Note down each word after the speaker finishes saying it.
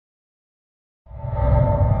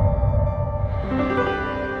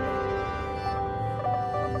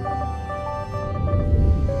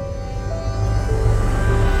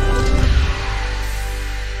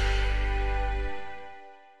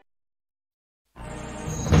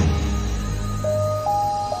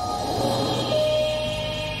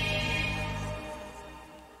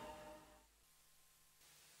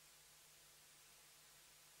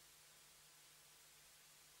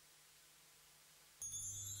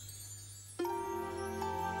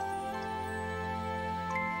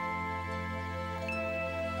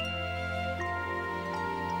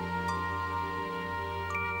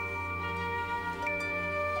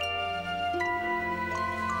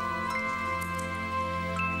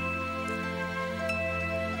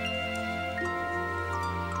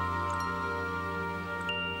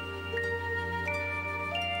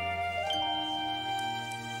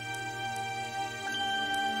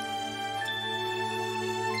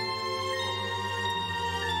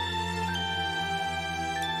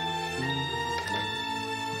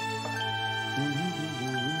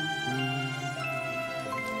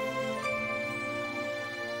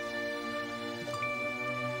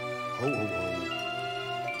Ho, ho, ho.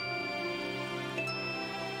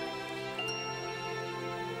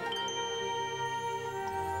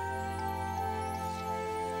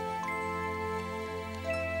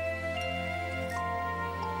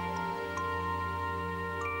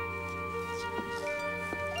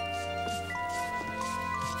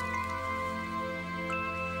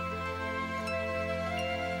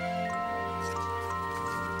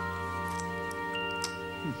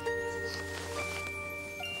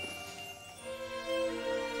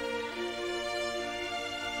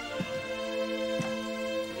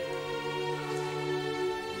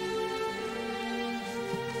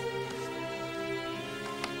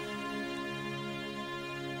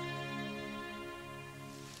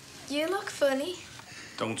 You look funny.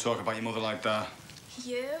 Don't talk about your mother like that.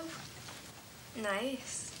 You?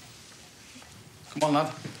 Nice. Come on,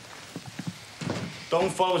 lad. Don't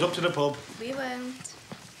follow us up to the pub. We won't.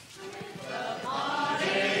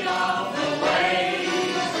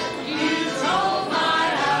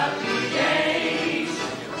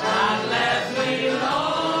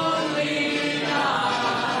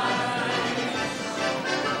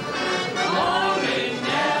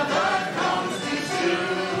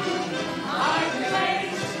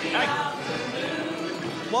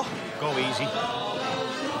 What? Go easy.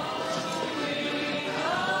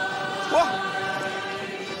 What?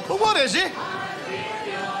 Well, what is it?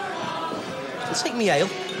 Take me ale.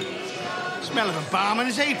 Smell of a balm in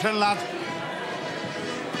his apron, lad.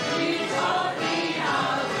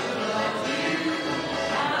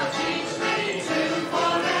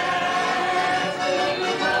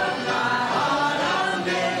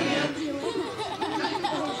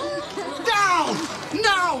 Down!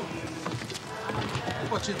 Now!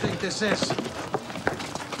 What do you think this is?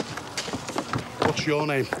 What's your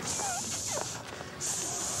name?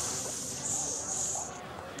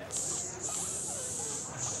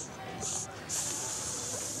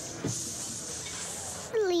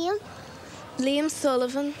 Liam. Liam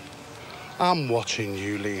Sullivan. I'm watching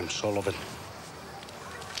you, Liam Sullivan.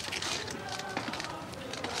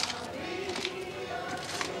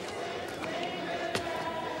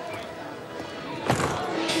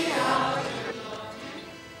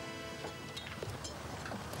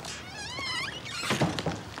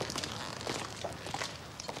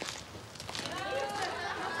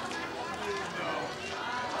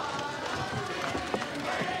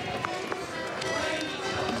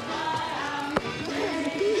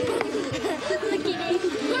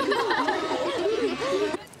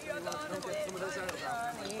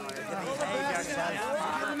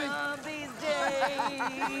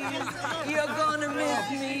 You're gonna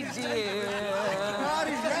miss me, dear.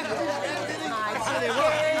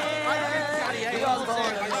 You're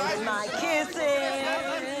gonna miss my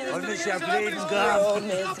kisses. I'll miss your bleeding You'll gum.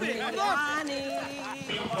 miss me, honey.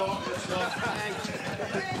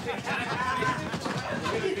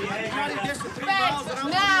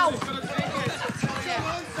 Now!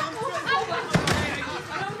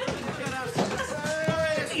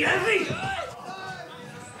 Heavy!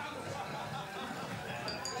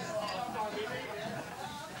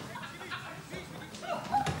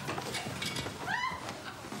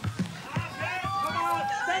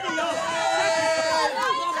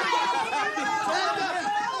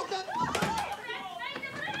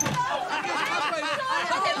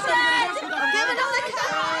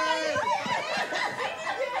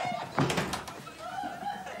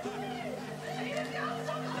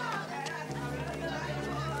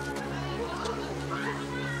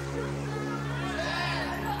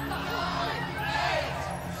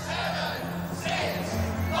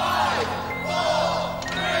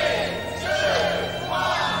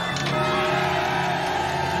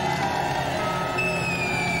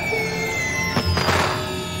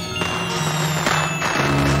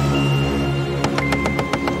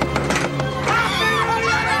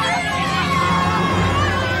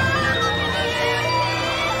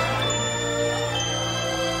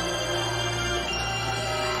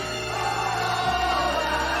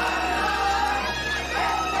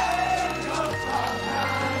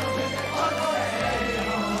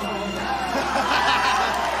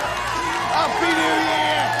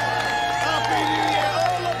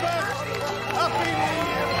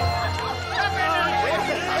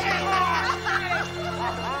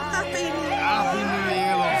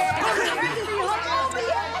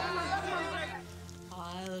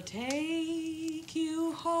 I'll take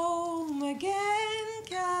you home again,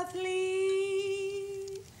 Kathleen,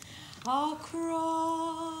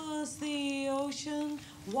 across the ocean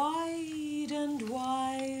wide and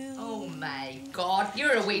wild. Oh my God,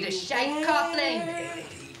 you're a way to shite, Kathleen.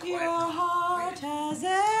 Your heart has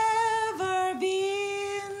ever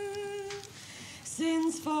been.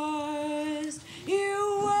 comes first.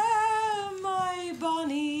 You were my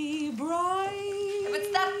bonny bride. If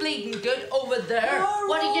it's that bleeding good over there,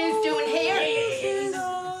 what are you doing here? Is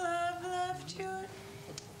all I've left you.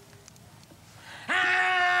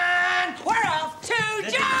 And we're off to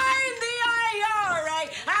join the IRA.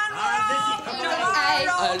 And we're off to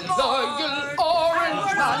A loyal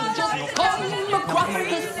orange man just come across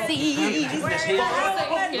the sea.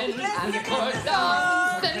 Singing and for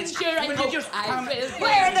dancing, sure I hope I will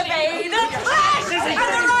wear the maid and glasses and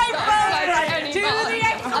the right boat to the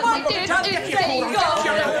X-One to say go.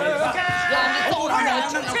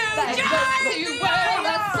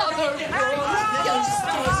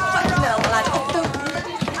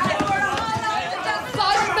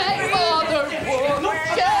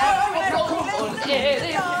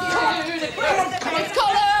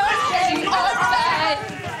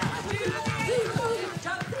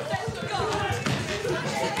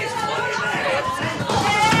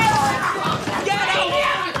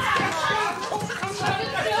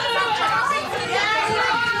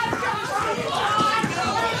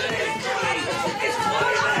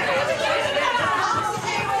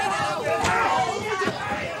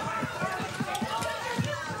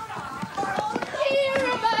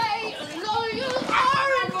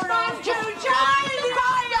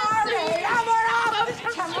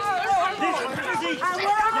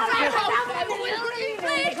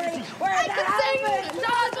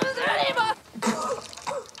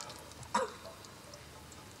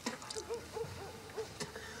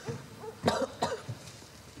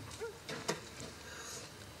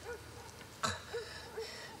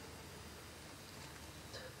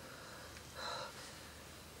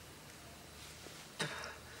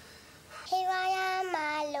 Here I am,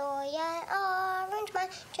 my loyal orange man,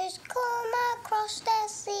 just come across the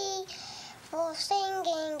sea. For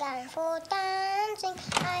singing and for dancing,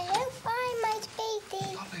 I hope I might be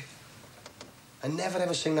thee. Stop it. And never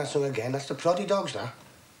ever sing that song again. That's the Proddy Dogs, that.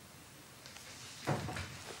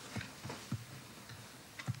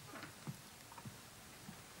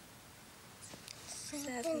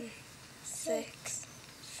 Seven, 6,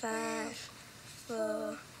 5,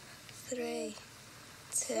 4, 3,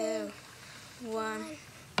 2, 1.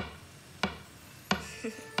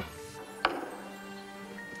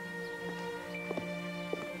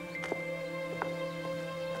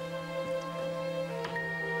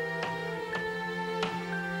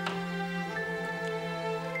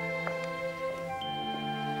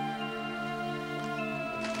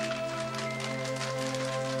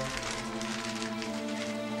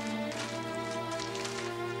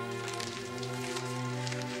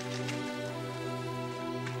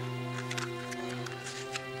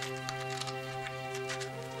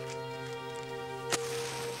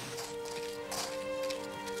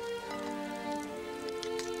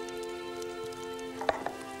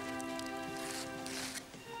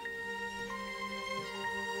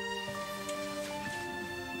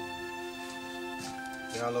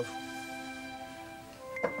 Yeah, love.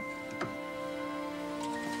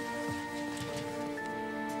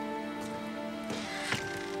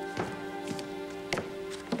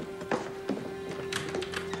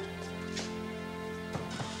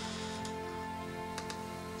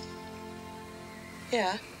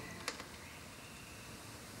 Yeah.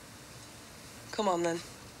 Come on, then.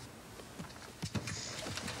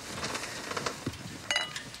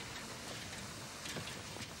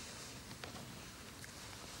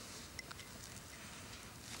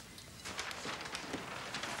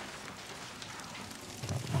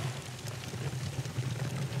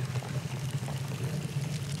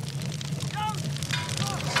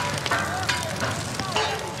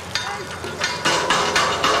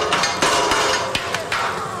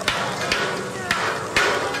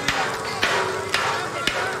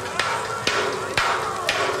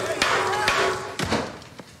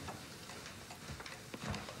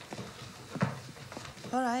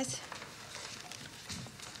 All right.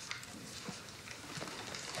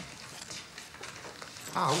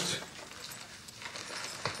 Out?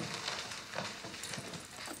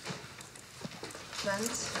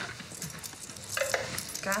 Vent.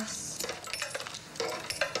 Gas.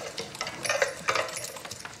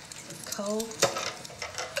 Coal.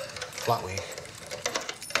 Flat week.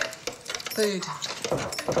 Food.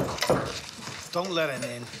 Don't let him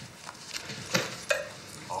in.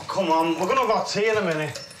 Oh, come on. We're gonna have our tea in a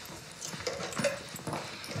minute.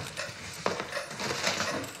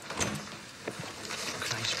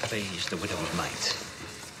 Christ praise the widow's mite.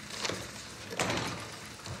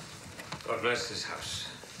 God bless this house.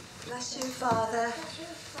 Bless you, Father.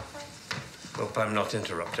 Hope I'm not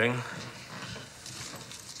interrupting.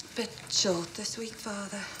 Bit short this week,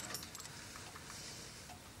 Father.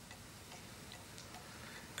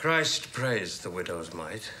 Christ praise the widow's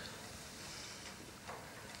mite.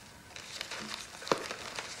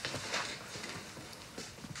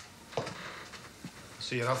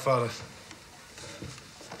 See you out, Father.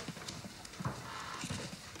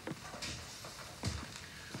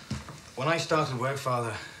 When I started work,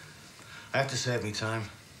 Father, I had to save me time.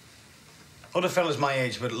 Other fellas my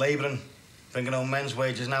age were labouring, bringing home men's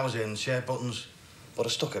wages and hours in, share buttons, but I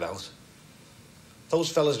stuck it out. Those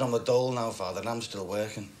fellas are on the dole now, Father, and I'm still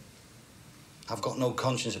working. I've got no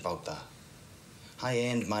conscience about that. I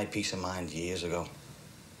earned my peace of mind years ago.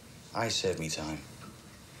 I saved me time.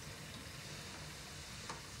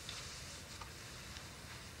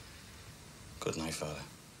 Good night, Father.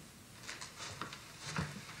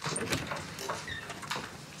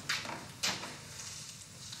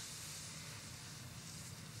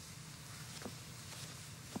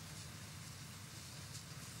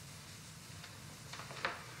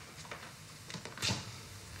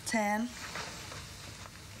 $10.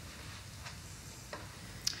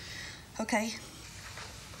 Okay.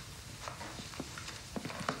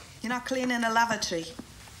 You're not cleaning a lavatory.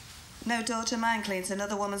 No daughter of mine cleans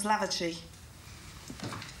another woman's lavatory.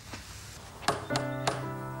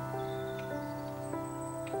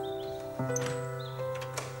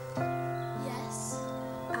 Yes,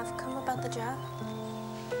 I've come about the job.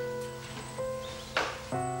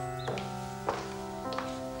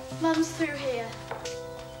 Mum's through here.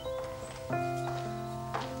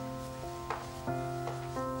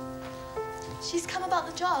 She's come about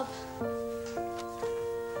the job.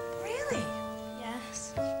 Really?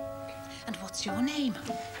 Yes. And what's your name?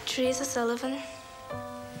 Teresa Sullivan.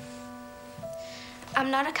 I'm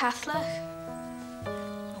not a Catholic.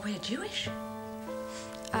 We're Jewish.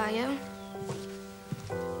 I am.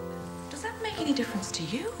 Does that make any difference to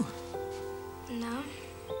you? No.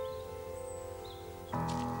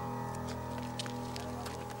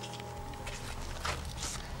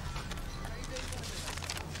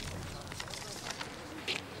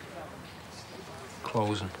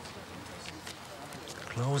 Closing.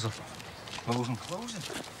 Closing. Closing. Closing.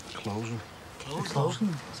 Closing.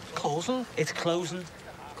 Closing. Closing. It's closing.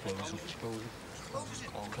 Closing.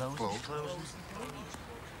 Closing. Closing.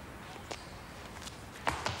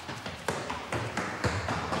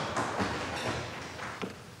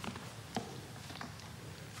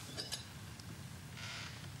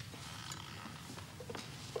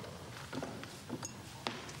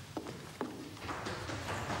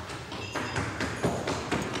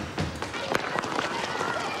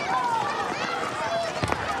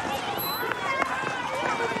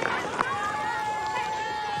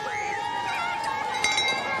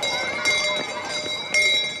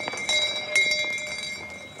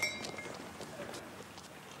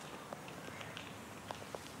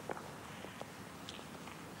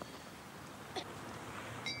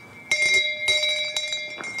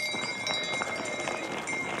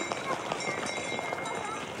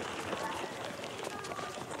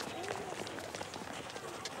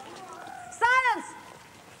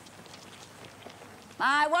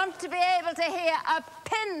 I want to be able to hear a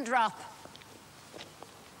pin drop.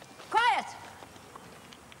 Quiet.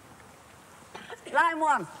 Line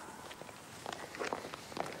 1.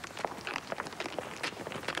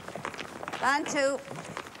 Line 2.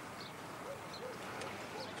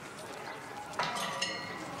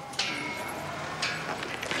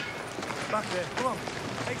 Back there, come on.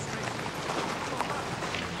 Extra.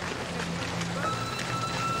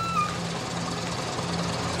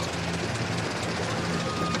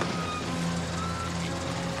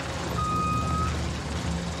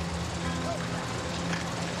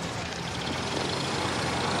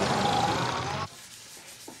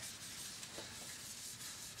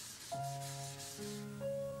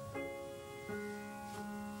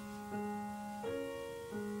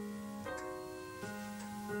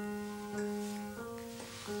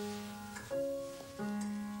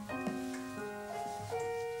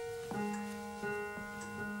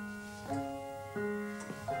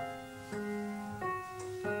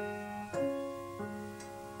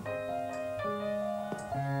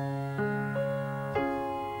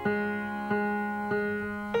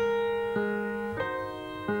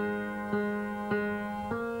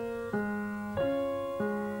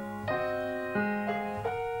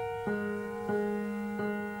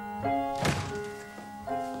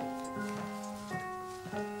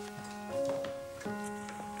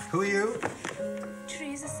 Who are you?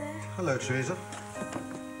 Teresa, sir. Hello, Teresa.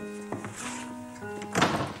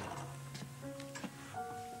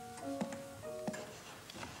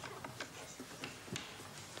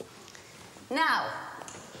 Now,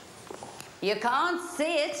 you can't see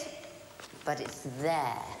it, but it's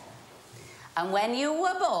there. And when you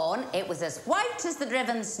were born, it was as white as the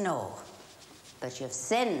driven snow. But you've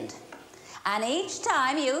sinned. And each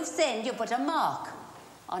time you've sinned, you put a mark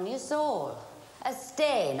on your soul, a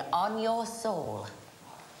stain on your soul.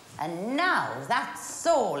 And now that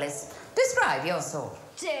soul is... Describe your soul.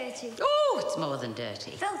 Dirty. Oh, it's more than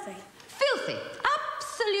dirty. Filthy. Filthy.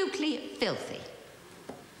 Absolutely filthy.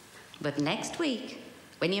 But next week,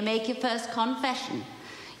 when you make your first confession,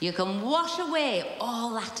 you can wash away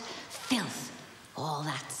all that filth, all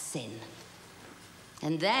that sin.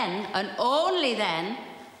 And then, and only then,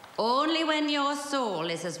 only when your soul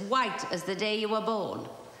is as white as the day you were born,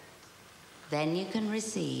 then you can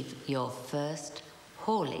receive your first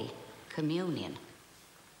Holy Communion.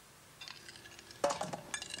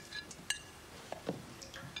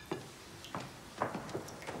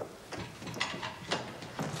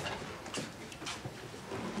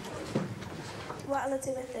 What'll I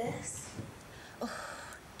do with this? Oh,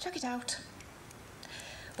 chuck it out.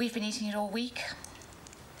 We've been eating it all week.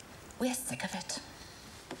 We're sick of it.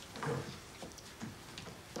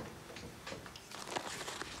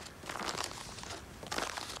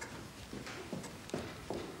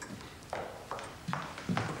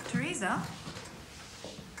 Teresa?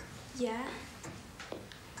 Yeah?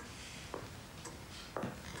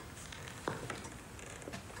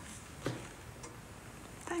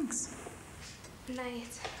 Thanks.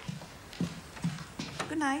 Night.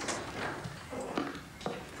 Good night.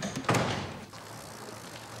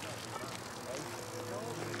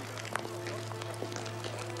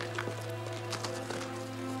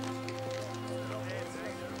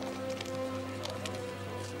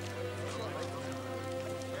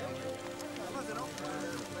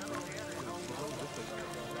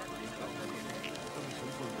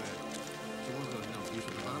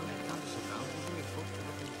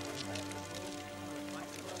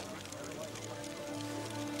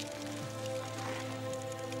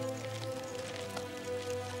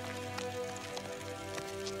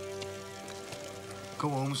 Go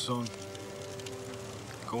home, son.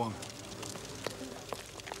 Go on.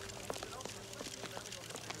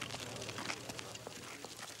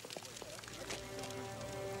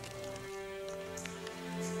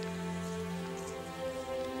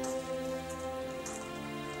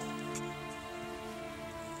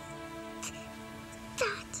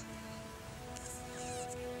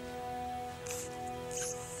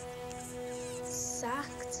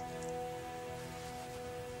 Sacked.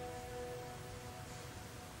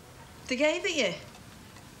 They gave it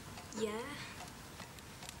you? Yeah?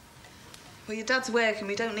 Well, your dad's working.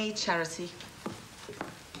 We don't need charity.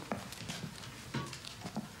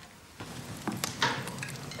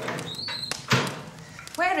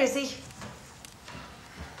 Where is he?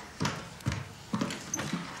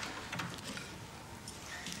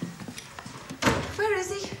 Where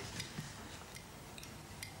is he?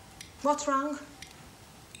 What's wrong?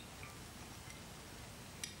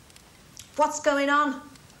 What's going on?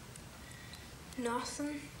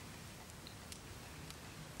 Nothing.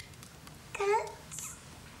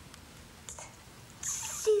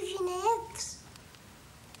 Susan eggs.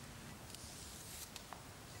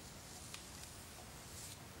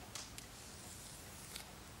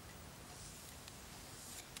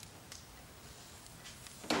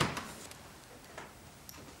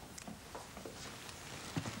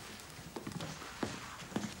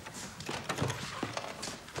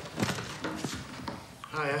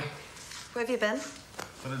 Hiya. Where have you been?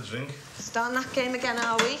 For a drink. Starting that game again,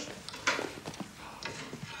 are we?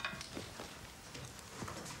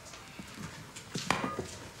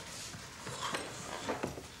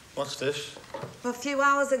 What's this? Well, a few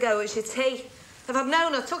hours ago, it was your tea. If I'd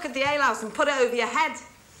known, I took it to the alehouse and put it over your head.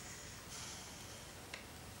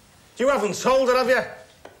 You haven't told her, have you?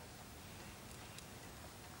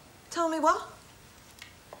 Tell me what?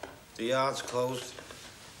 The yard's closed.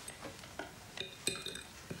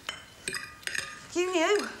 You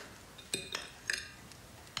knew.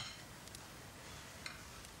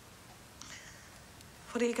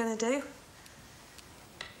 What are you going to do?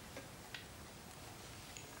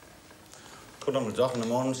 Put on the dock in the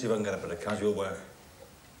morning, see if I can get a bit of casual work.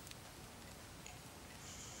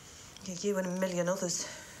 Yeah, you and a million others.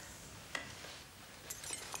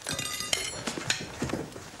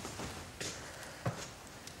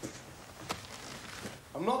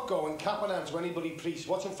 I'm not going cap and hand to anybody, please.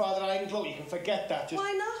 Watching Father Ironclaw, you can forget that. Just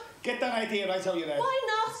Why not? get that idea right out your head. Why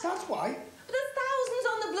not? That's why. There's thousands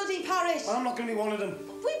on the bloody parish. And I'm not going to be one of them.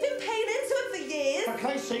 We've been paying into it for years. For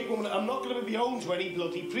Christ's sake, woman, I'm not going to be beholden to any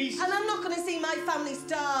bloody priest. And I'm not going to see my family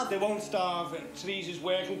starve. They won't starve. Teresa's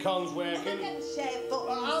working, Con's working. I'm getting shared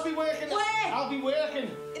buttons. I'll be working. Where? I'll be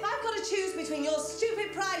working. If I've got to choose between between your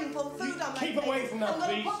stupid pride and put food on my keep table. away from that, I'm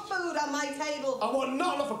going please. to put food on my table. I want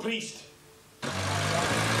nothing off a priest.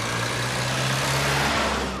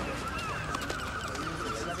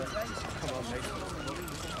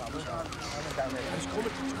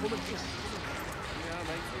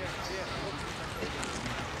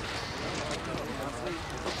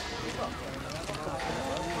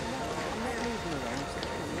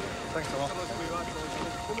 Thanks a lot.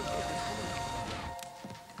 For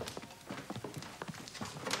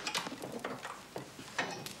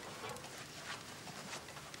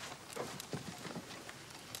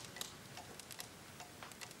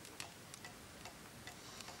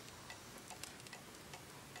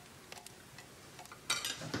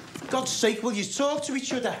God's sake, will you talk to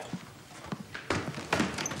each other?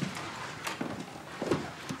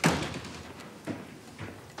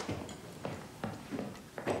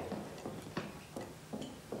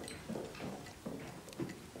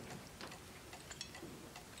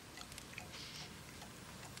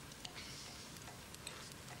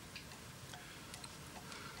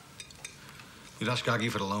 You'd ask Aggie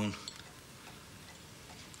for the loan.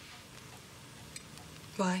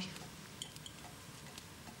 Why?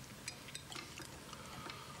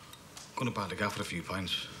 Gonna buy the gaffer a few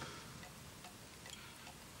pints.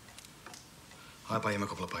 I buy him a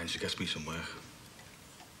couple of pints, he gets me some work.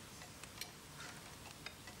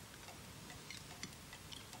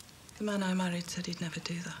 The man I married said he'd never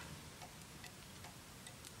do that.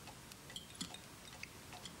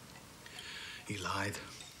 He lied.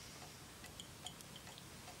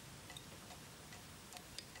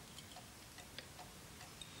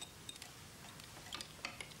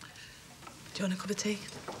 Do you want a cup of tea?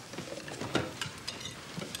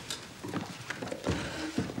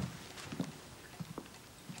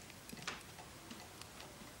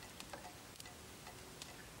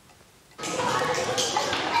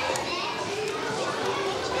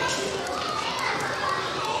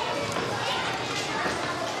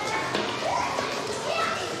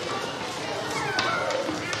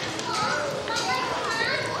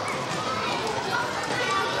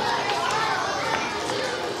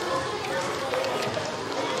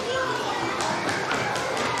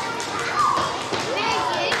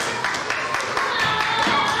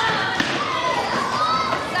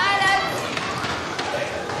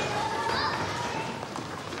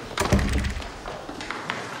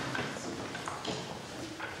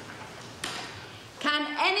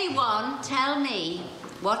 Tell me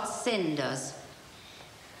what sin does.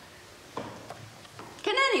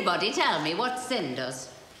 Can anybody tell me what sin does?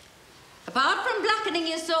 Apart from blackening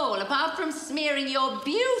your soul, apart from smearing your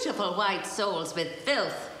beautiful white souls with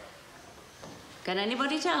filth, can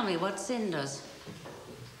anybody tell me what sin does?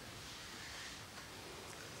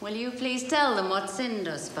 Will you please tell them what sin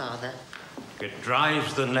does, Father? It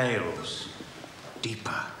drives the nails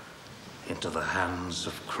deeper into the hands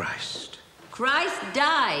of Christ. Christ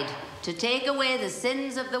died to take away the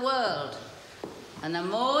sins of the world. And the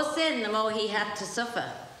more sin, the more he had to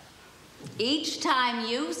suffer. Each time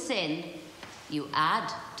you sin, you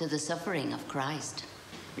add to the suffering of Christ.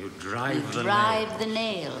 You drive the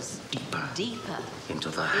nails deeper into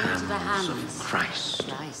the hands of Christ.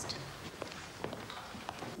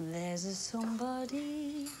 There's a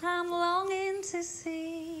somebody I'm longing to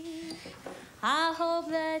see. I hope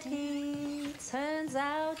that he turns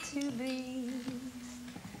out to be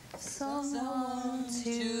someone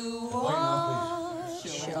to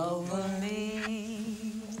watch over me.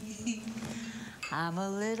 I'm a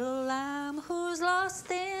little lamb who's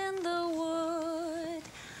lost in the wood.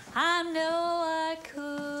 I know I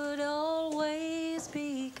could always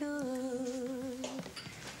be good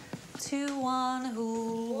to one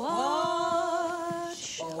who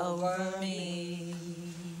watch over me.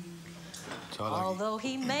 Although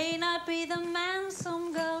he may not be the man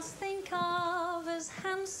some girls think of as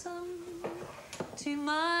handsome, to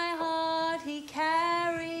my heart he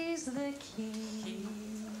carries the key.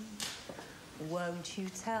 Won't you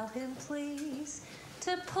tell him, please,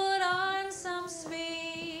 to put on some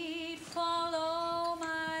speed, follow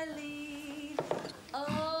my lead.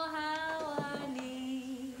 Oh, how I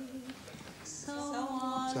need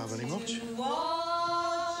someone Not very much. to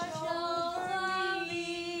watch over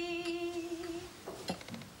me.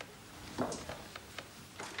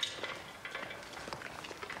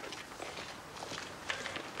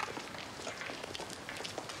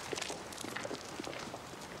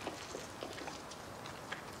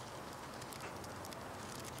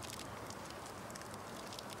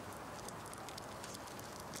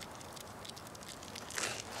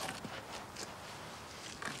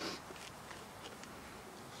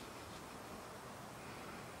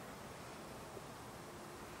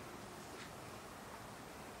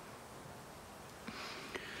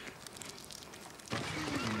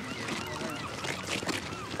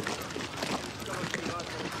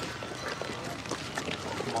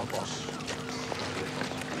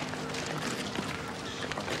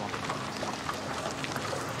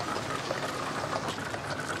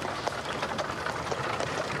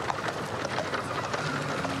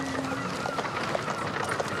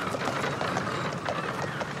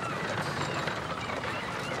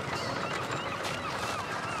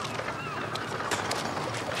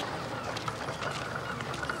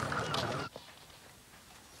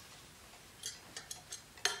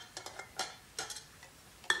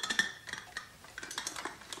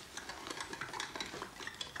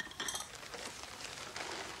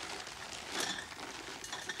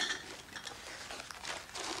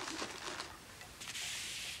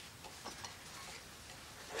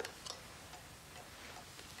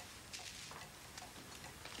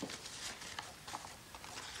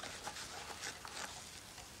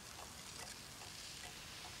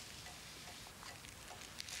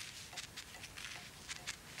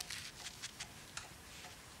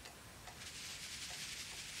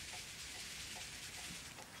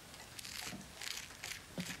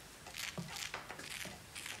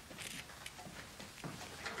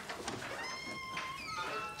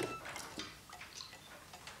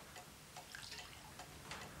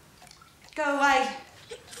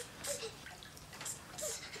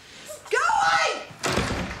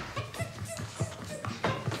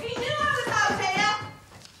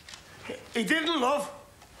 He didn't, love.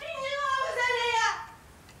 He knew I was in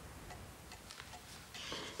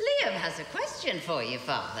here. Liam has a question for you,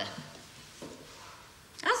 Father.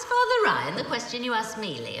 Ask Father Ryan the question you asked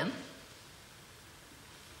me, Liam.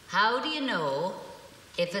 How do you know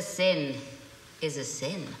if a sin is a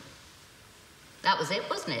sin? That was it,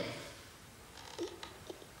 wasn't it?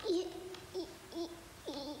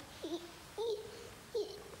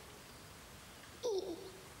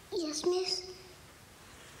 Yes, miss.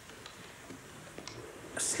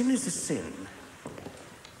 A sin is a sin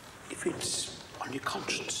if it's on your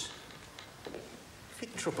conscience, if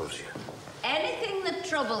it troubles you. Anything that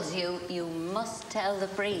troubles you, you must tell the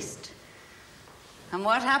priest. And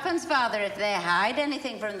what happens, Father, if they hide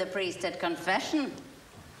anything from the priest at confession?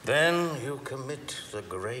 Then you commit the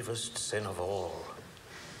gravest sin of all,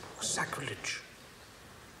 sacrilege.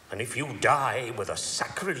 And if you die with a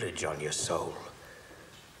sacrilege on your soul,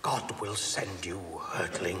 God will send you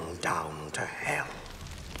hurtling down to hell.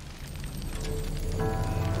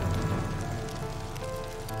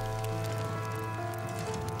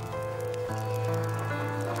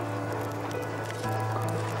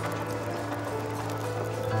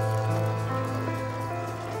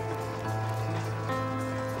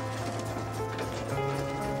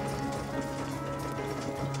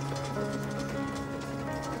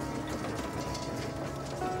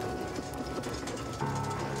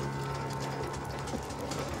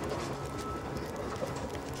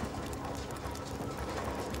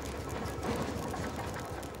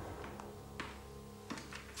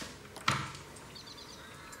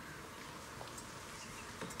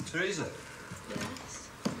 Teresa? Yes?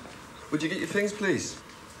 Would you get your things, please?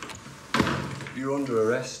 You're under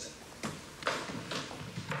arrest.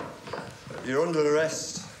 You're under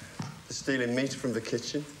arrest for stealing meat from the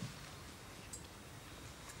kitchen.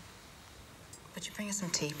 Would you bring us some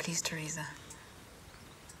tea, please, Teresa?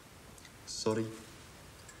 Sorry.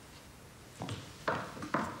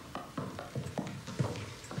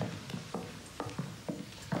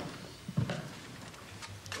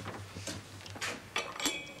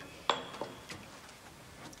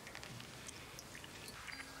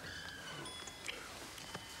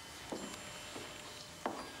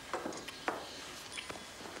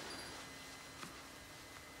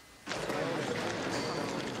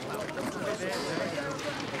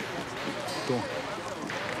 Go on.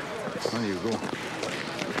 On you, go. Go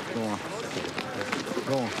on.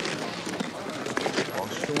 Go on.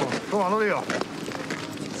 Go on. Go on, look at you.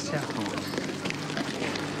 Yeah, come on.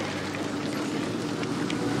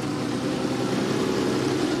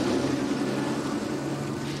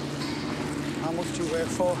 How much do you work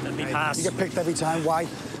for? Let me pass. You get picked every time. Why?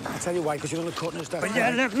 I'll tell you why, because you're undercutting us. Will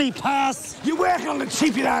you let me pass? You're working on the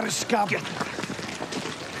cheap, you out of scab.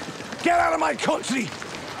 Get out of my country!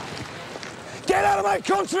 Get out of my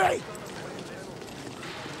country!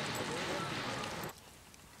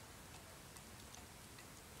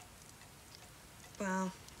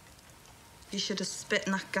 Well, you should have spit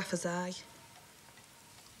in that gaffer's eye.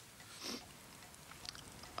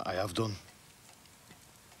 I have done.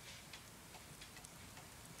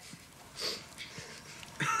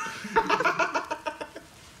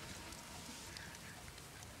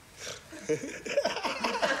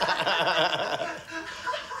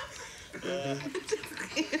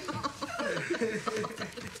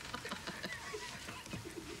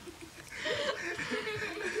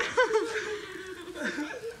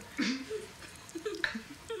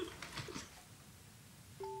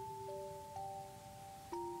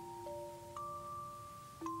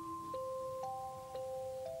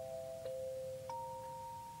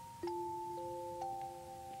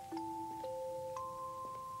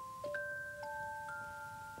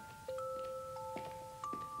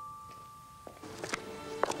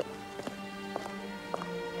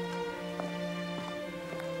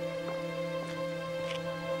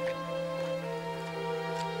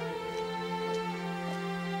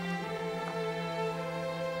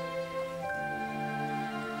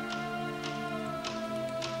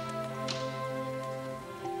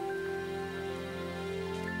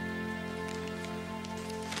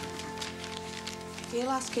 He'll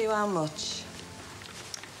ask you how much.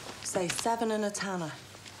 Say 7 and a tanner.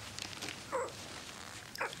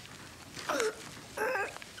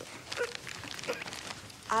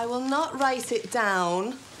 I will not write it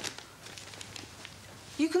down.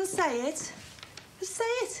 You can say it. Just say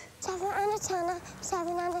it. 7 and a tanner,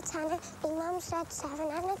 7 and a tanner. My mum said 7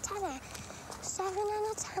 and a tanner. 7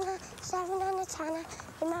 and a tanner, 7 and a tanner.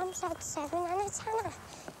 My mum said 7 and a tanner.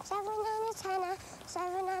 7 and a tanner,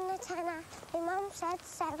 7 and a tanner. My mum said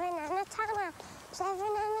 7 and a tanner. 7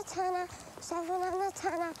 and a tanner, 7 and a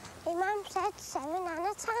tanner. My mum said 7 and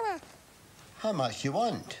a tanner. How much you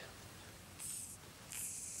want?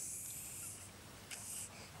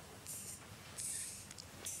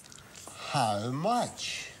 How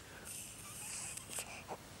much?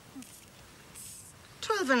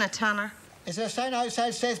 12 and a tanner. Is there a sign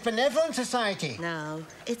outside says Benevolent Society? No,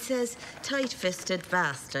 it says tight-fisted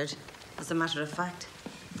bastard, as a matter of fact.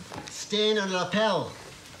 Stain on lapel.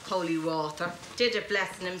 Holy water. Did it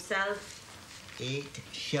blessing himself? 8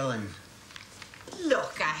 shilling.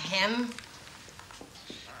 Look at him.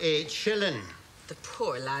 8 shilling. The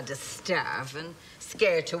poor lad is starving,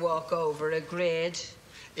 scared to walk over a grade.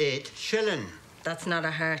 8 shilling. That's not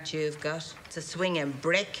a heart you've got. It's a swinging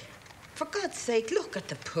brick. For God's sake, look at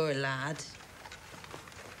the poor lad.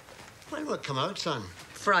 When will it come out, son?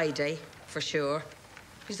 Friday, for sure.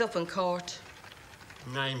 He's up in court.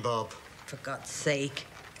 9 bob. For God's sake.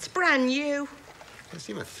 It's brand new. I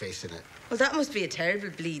see my face in it. Well, that must be a terrible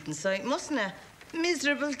bleeding sight, mustn't it?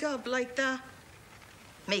 Miserable gob like that.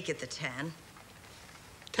 Make it the 10.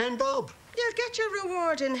 10 bob? You'll get your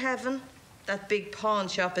reward in heaven. That big pawn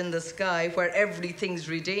shop in the sky where everything's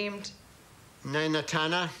redeemed. 9 a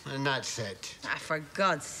tanner, and that's it. Ah, for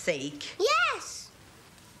God's sake. Yes!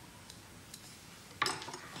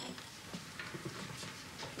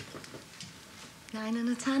 Nine and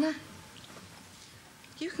a tanner.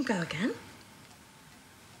 You can go again.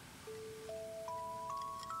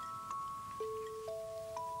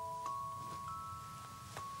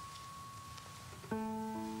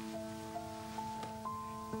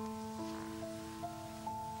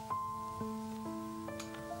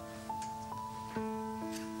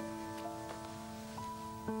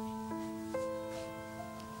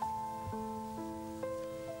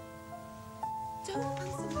 Don't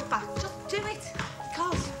answer me back. Just do it.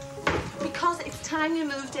 Because it's time you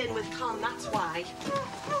moved in with Con, that's why.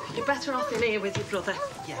 You're better off in here with your brother.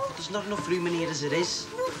 Yeah, but there's not enough room in here as it is.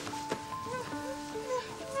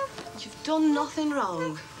 You've done nothing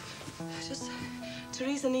wrong. Just,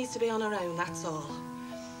 Teresa needs to be on her own, that's all.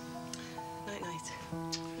 Night-night.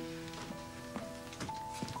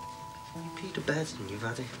 You peed to bed and you've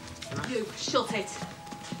had it. You, shut it.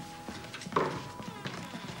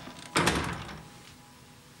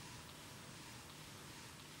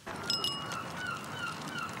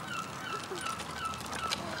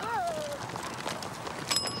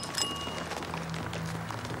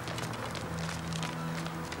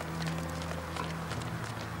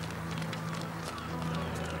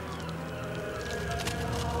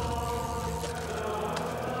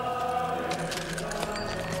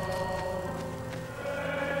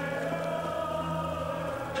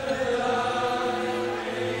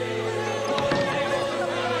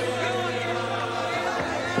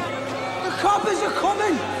 coppers are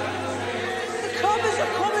coming! The coppers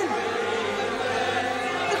are coming!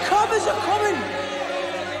 The coppers are coming!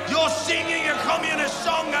 You're singing a communist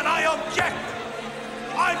song and I object!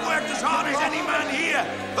 I've worked as hard as any man here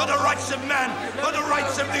for the rights of man, for the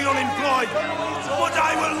rights of the unemployed. But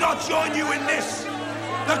I will not join you in this.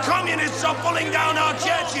 The communists are pulling down our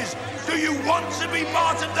churches. Do you want to be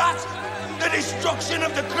part of that? The destruction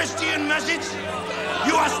of the Christian message?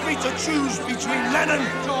 You asked me to choose between Lenin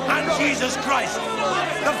and Jesus Christ.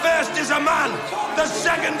 The first is a man, the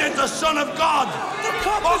second is the Son of God.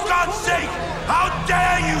 For God's sake, how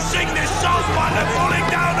dare you sing this song while they're pulling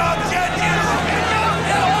down our churches?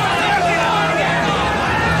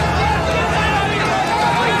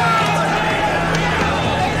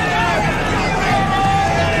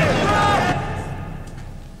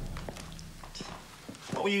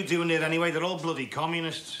 What were you doing there anyway? They're all bloody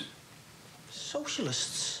communists.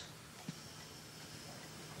 Socialists.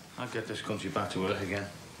 I'll get this country back to work again.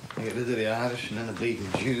 I'll get rid of the Irish and then the bleeding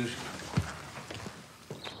Jews.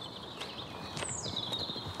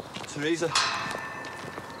 Teresa,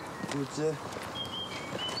 would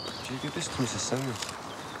you give this to Mrs. Simmons?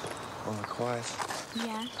 On the quiet.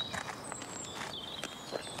 Yeah.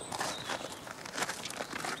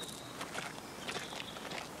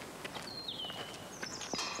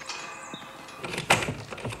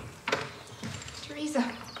 Teresa,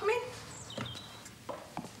 come in.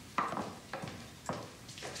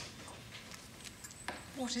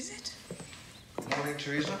 What is it? Good morning,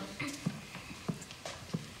 Teresa.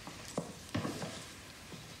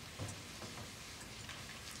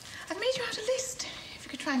 I've made you out a list. If you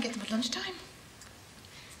could try and get them at lunchtime.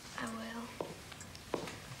 I will.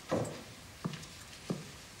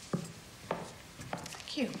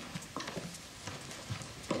 Thank you.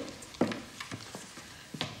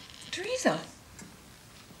 Teresa.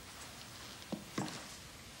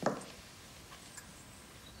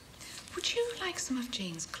 Would you like some of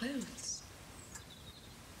Jane's clothes?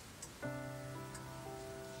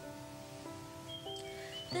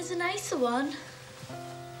 There's a nicer one.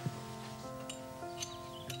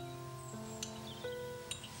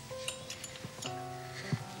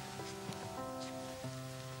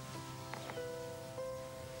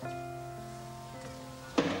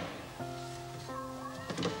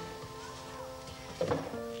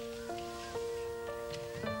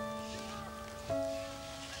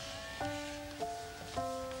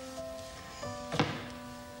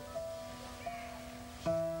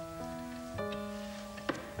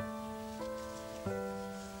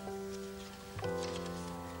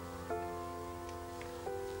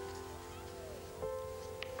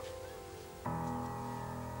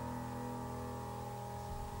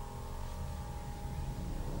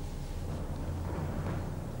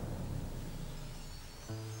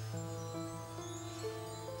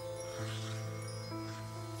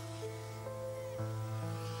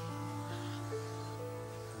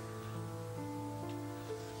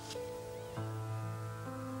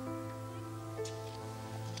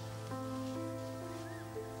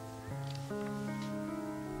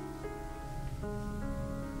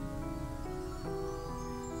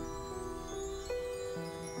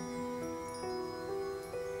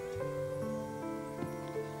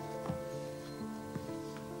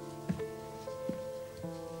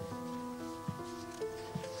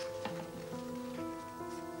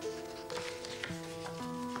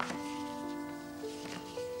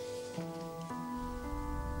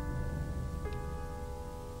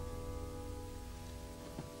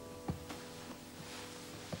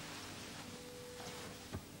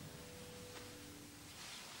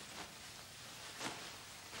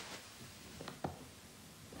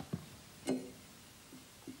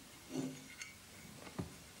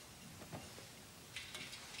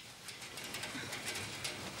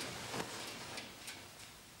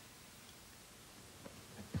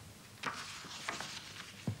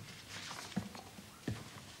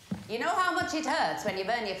 You know how much it hurts when you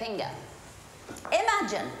burn your finger?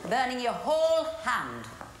 Imagine burning your whole hand.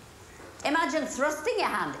 Imagine thrusting your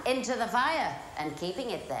hand into the fire and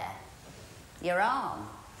keeping it there. Your arm,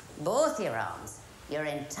 both your arms, your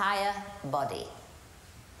entire body.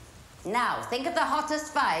 Now, think of the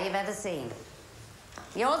hottest fire you've ever seen.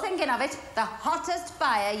 You're thinking of it, the hottest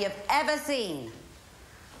fire you've ever seen.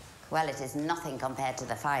 Well, it is nothing compared to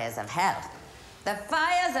the fires of hell. The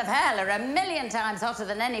fires of hell are 1,000,000 times hotter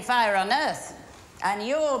than any fire on earth. And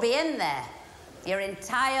you'll be in there. Your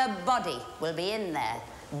entire body will be in there,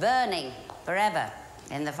 burning forever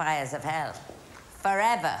in the fires of hell.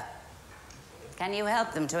 Forever. Can you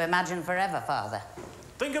help them to imagine forever, Father?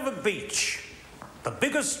 Think of a beach. The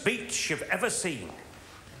biggest beach you've ever seen.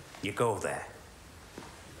 You go there.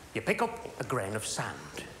 You pick up a grain of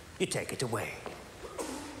sand. You take it away.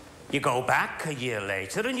 You go back a year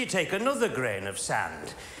later and you take another grain of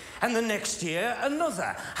sand. And the next year,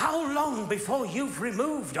 another. How long before you've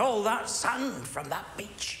removed all that sand from that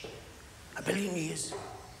beach? 1 billion years.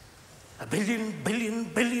 1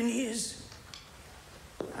 billion years.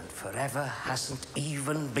 And forever hasn't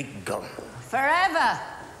even begun. Forever.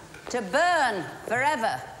 To burn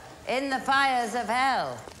forever in the fires of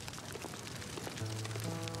hell.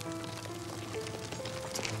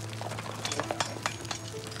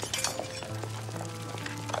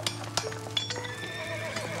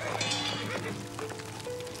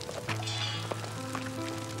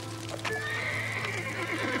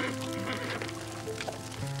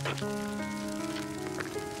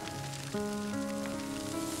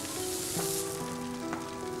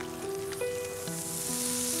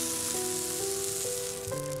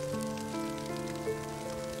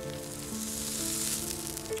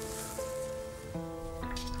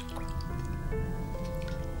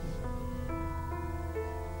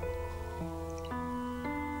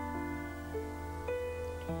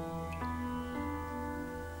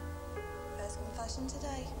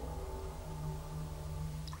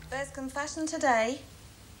 First confession today.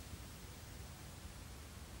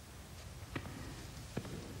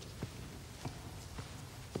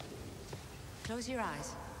 Close your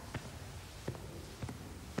eyes.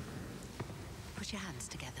 Put your hands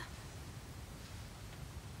together.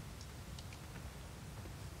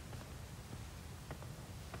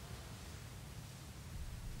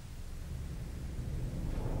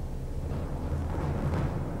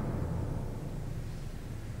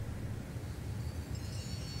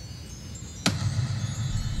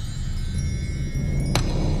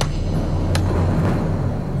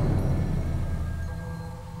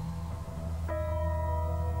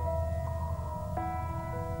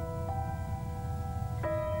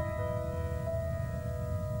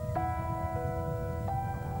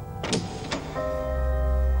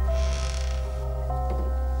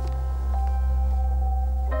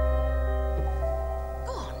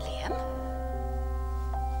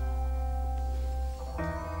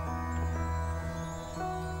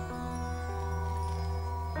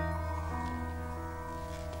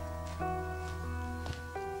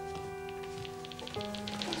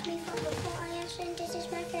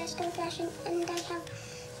 confession, and I have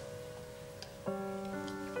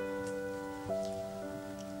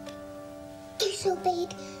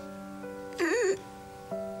disobeyed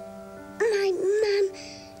my mum,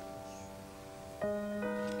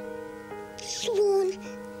 sworn,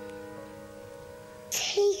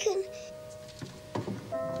 taken.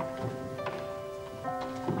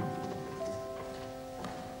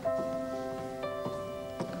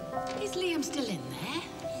 Is Liam still in there?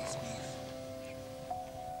 Yes, ma'am.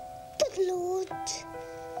 The Lord's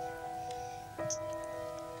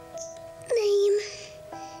name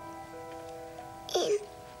in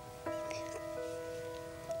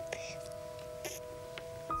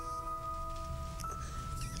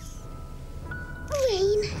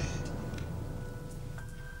rain.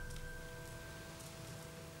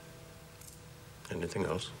 Anything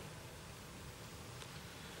else?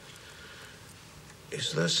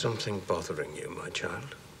 Is there something bothering you, my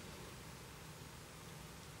child?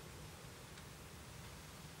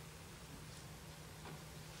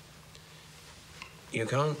 You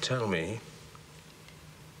can't tell me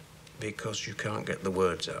because you can't get the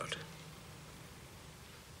words out.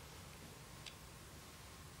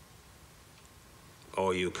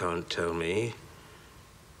 Or you can't tell me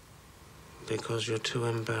because you're too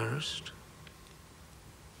embarrassed.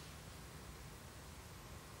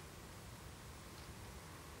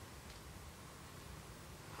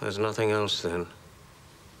 There's nothing else, then?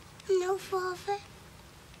 No, Father.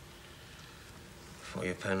 For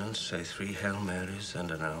your penance, say 3 Hail Marys and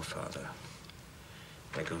an Our Father.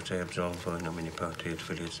 Ego te absolvo in nomine Patri et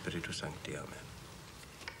Filii et Spiritus Sancti. Amen.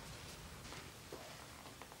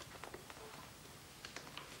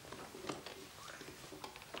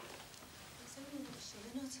 It's only a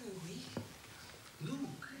shilling or 2 a week.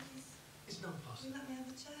 Luke, it's not possible. Will you let me have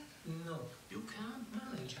a check? No, you can't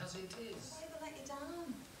manage as it is. Why have I let you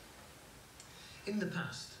down? In the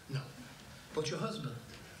past, no. But your husband,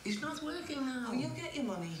 he's not working now. Oh, you'll get your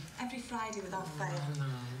money every Friday without fail. No.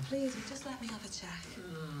 Please, will you just let me have a check?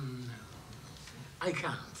 No. I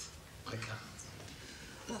can't. I can't.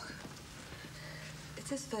 Look, it's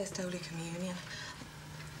his first Holy Communion.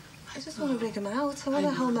 I just want to rig him out. I want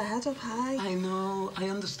to hold my head up high. I know, I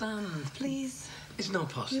understand. Please. It's not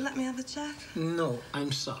Will possible. you let me have a check? No,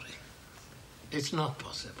 I'm sorry. It's not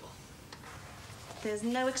possible. There's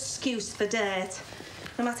no excuse for dirt.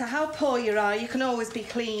 No matter how poor you are, you can always be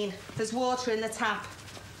clean. There's water in the tap.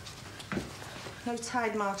 No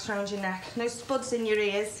tide marks around your neck. No spuds in your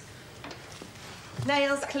ears.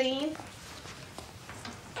 Nails clean.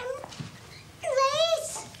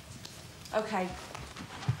 Liz! Okay.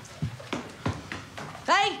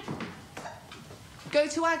 Hey! Go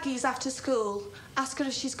to Aggie's after school. Ask her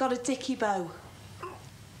if she's got a dicky bow.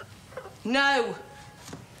 No!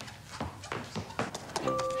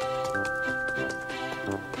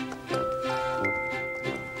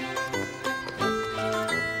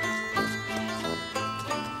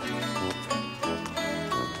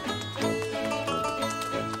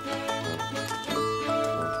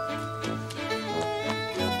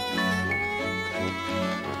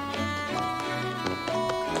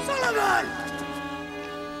 Solomon!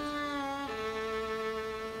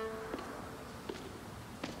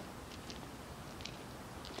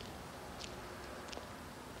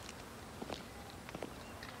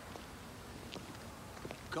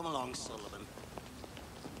 Come along, Sullivan.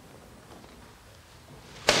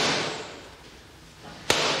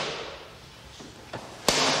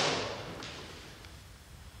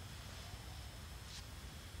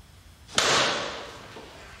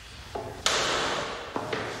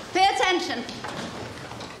 Pay attention.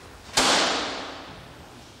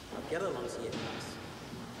 Get along to your house.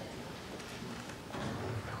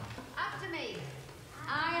 After me.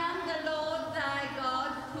 I am the Lord thy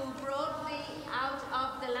God who brought thee out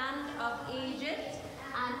of the land of Egypt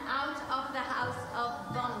and out of the house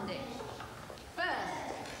of bondage.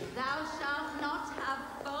 First, thou shalt not have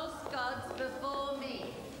false gods before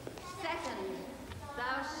me. Second,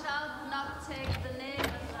 thou shalt not take the name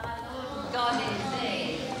of thy Lord God in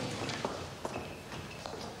vain.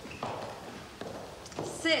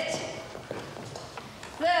 Sit.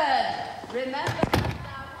 Third, remember that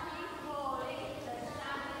thou keep holy the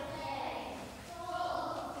Sabbath day.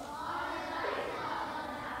 Fourth, honor thy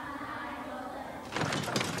father and thy mother.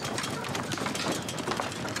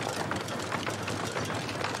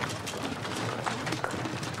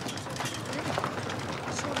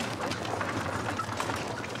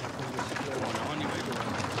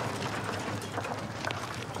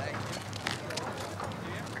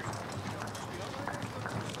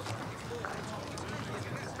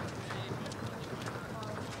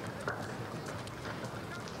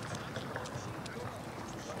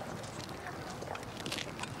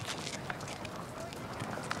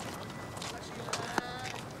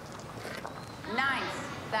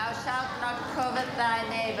 thou shalt not covet thy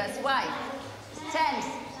neighbour's wife. 10th,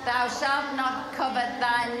 thou shalt not covet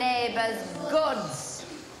thy neighbour's goods.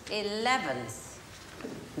 11th,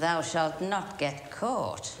 thou shalt not get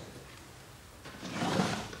caught.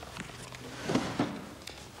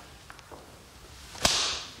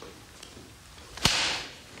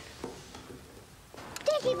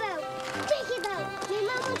 Dicky bow, Dicky bow. My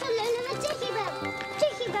mum wants to learn of a Dicky bow.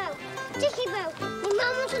 Dicky bow, Dicky bow. My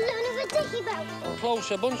mum wants to learn of a Dicky bow.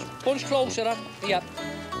 Closer, bunch closer. Yep.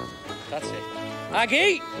 That's it.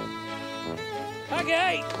 Aggie!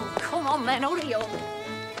 Aggie! Oh, come on then, hurry up.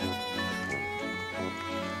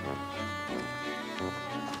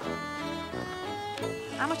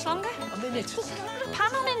 How much longer? A minute. There's not a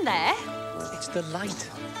panel in there. It's the light.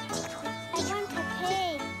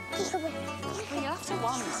 Well, you'll have to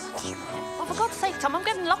once. Oh, for God's sake, Tom, I'm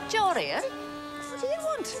getting lockjaw here. What do you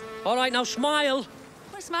want? All right, now smile.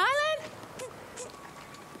 We're smiling.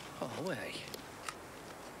 Oh, hey.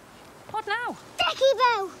 What now? Dicky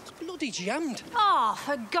bow. It's bloody jammed. Oh,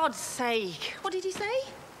 for God's sake. What did he say?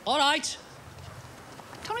 All right.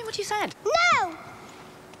 Tell me what you said. No.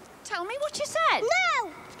 Tell me what you said.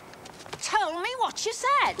 No. Tell me what you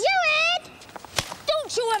said. You Ed.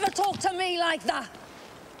 Don't you ever talk to me like that.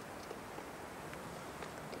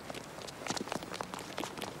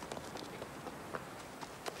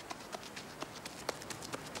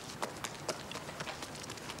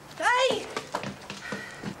 Hey!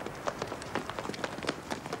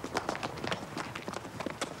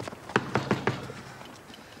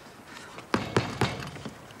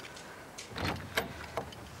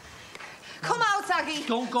 Come out, Aggie.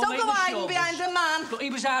 Don't go hiding behind a man. But he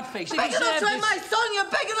was hard-faced. Big enough to hit my son, you're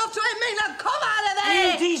big enough to hit me. Now come out of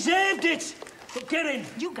there! He deserved it. But get in.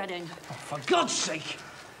 You get in. Oh, for God's sake.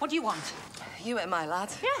 What do you want? You hit my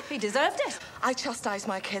lad. Yeah, he deserved it. I chastise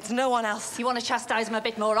my kids, no one else. You want to chastise them a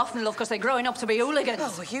bit more often, love, because they're growing up to be hooligans.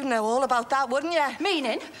 Oh, well, you'd know all about that, wouldn't you?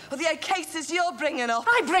 Meaning? Well, the cases you're bringing up.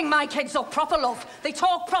 I bring my kids up proper, love. They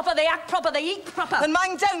talk proper, they act proper, they eat proper. And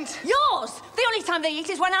mine don't. Yours? The only time they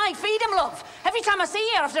eat is when I feed them, love. Every time I see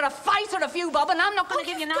you after a fight or a few bob, and I'm not going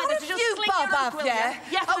to give you neither to just few sling bob, your have will you?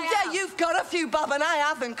 Yes, Oh, I yeah, have. you've got a few bob and I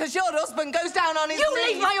haven't, because your husband goes down on his You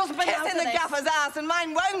knees, leave my husband out kissing of the this. gaffer's ass, and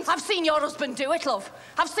mine won't. I've seen your husband do it, love.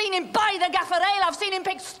 I've seen him buy the gaffer ale. I've seen him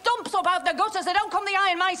pick stumps up out the gutters. They don't come the high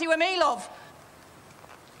and mighty with me, love.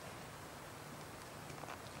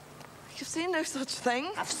 You've seen no such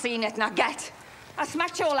thing. I've seen it, now get. I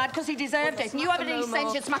smacked your lad because he deserved it, and you have any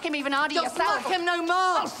sense you'd smack him even harder Don't yourself. smack him no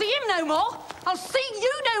more. I'll see him no more. I'll see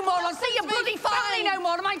you no more. I'll see your bloody family no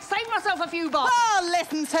more. I might save myself a few bob. Oh,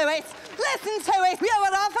 listen to it. Listen to it. You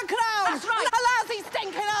were half a crown. That's right. A lousy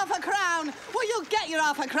stinking half a crown. Well, you'll get your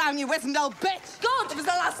half a crown, you wizened old bitch. Good. If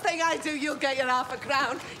it's the last thing I do, you'll get your half a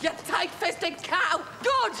crown. You tight-fisted cow.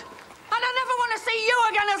 Good. And I never want to see you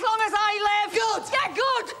again as long as I live. Good. Yeah,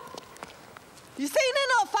 good. You seen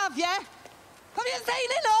enough, have you? Have you seen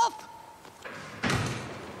enough?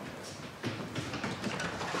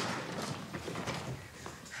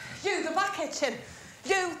 You, the back kitchen.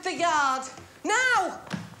 You, the yard. Now!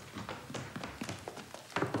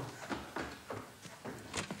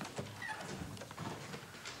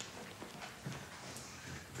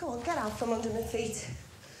 Go on, get out from under my feet.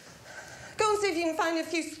 Go and see if you can find a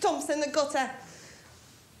few stumps in the gutter.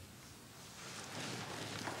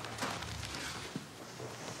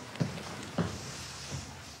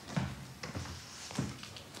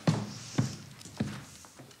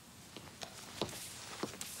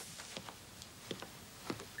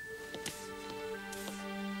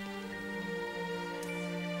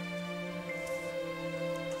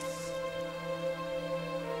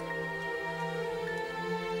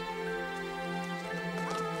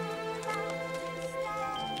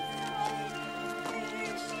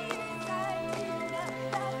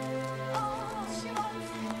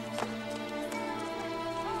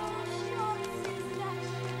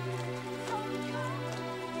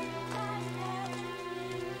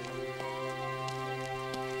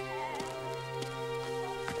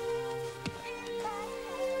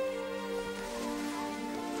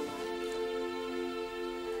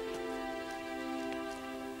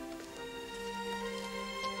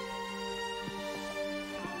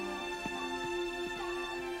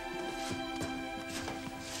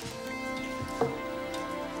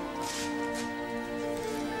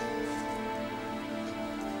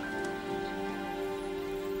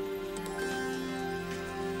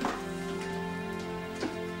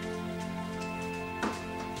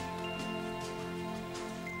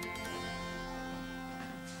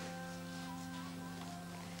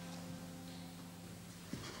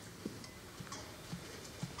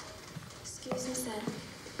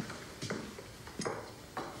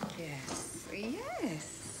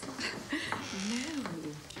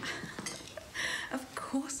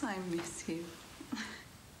 I miss you.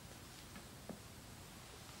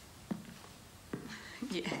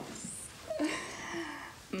 Yes.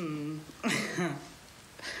 Mm.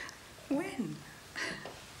 When?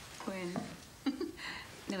 When?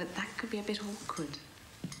 No, but that could be a bit awkward.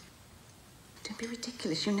 Don't be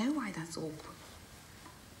ridiculous. You know why that's awkward.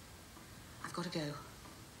 I've got to go.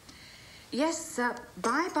 Yes,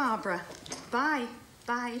 bye, Barbara. Bye.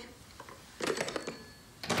 Bye.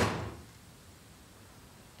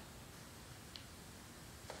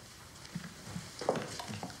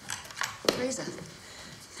 Fraser,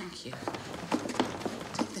 thank you.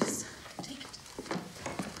 Take this. Take it.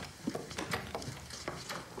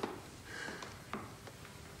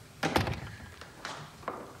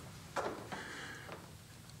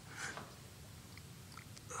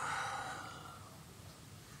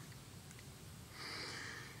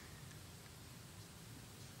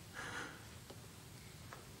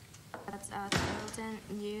 That's our children,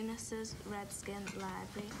 Eunice's Redskin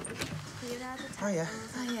Library. Here are the titles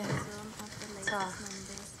Hiya. of some of the latest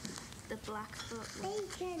numbers. The Blackfoot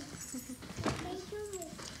Bacon. Bacon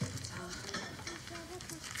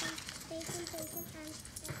bacon, bacon, and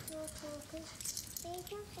that's your focus.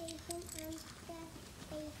 Bacon, bacon, and the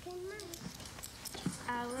bacon man.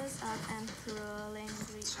 Hours of enthralling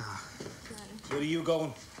Greek. Where are you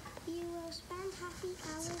going? You will spend happy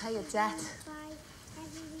hours. To pay your debt. By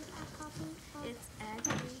every week a copy of. It's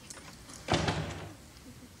eggy.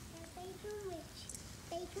 Bacon rich.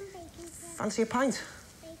 Bacon, bacon. Fancy a pint?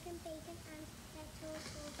 Bacon, bacon, and that's your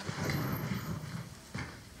focus.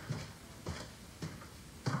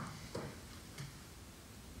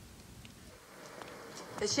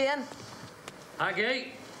 Is she in?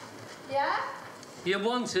 Aggie, Yeah? you're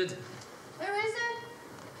wanted. Who is it?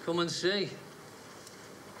 Come and see.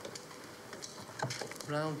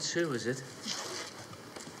 Round 2, is it?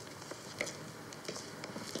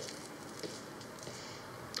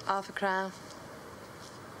 £5.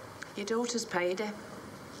 Your daughter's paid it.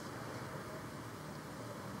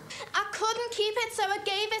 I couldn't keep it, so I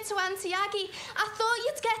gave it to Auntie Aggie. I thought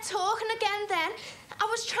you'd get talking again then. I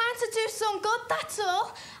was trying to do some good, that's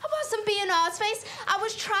all. I wasn't being arse-faced. I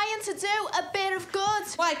was trying to do a bit of good.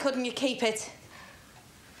 Why couldn't you keep it?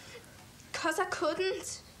 'Cause I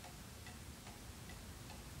couldn't.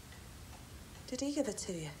 Did he give it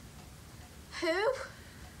to you? Who?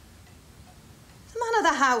 The man of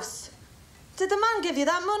the house. Did the man give you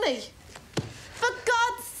that money? For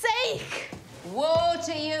God's sake! Woe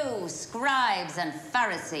to you, scribes and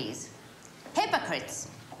Pharisees, hypocrites!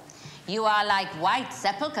 You are like white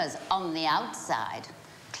sepulchres on the outside,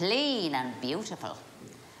 clean and beautiful,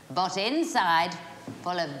 but inside,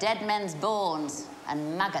 full of dead men's bones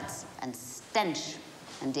and maggots and stench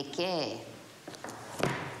and decay.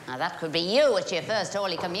 Now that could be you at your first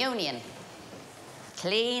Holy Communion.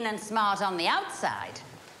 Clean and smart on the outside,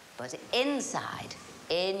 but inside,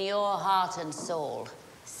 in your heart and soul,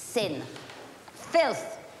 sin,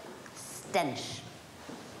 filth, stench.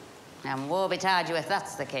 And woe betide you if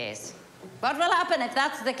that's the case. What will happen if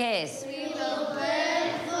that's the case? We will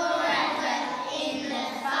burn forever in the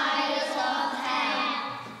fires of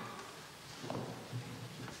hell.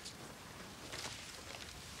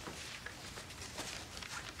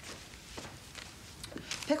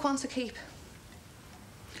 Pick one to keep.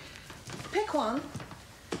 Pick one.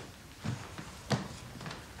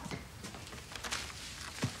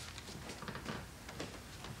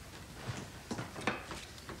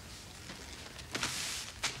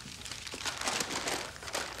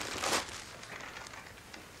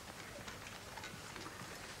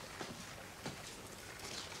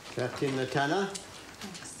 Captain the tanner.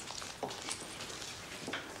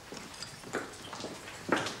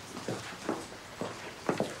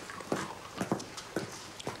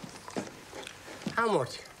 How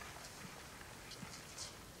much?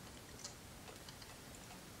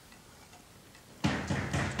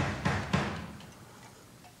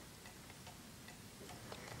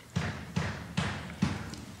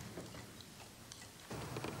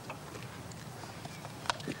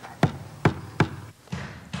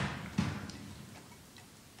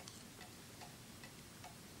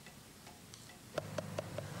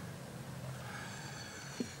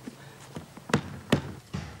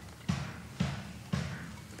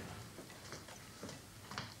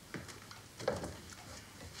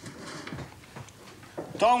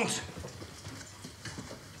 Don't!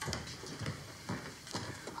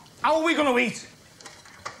 How are we gonna eat?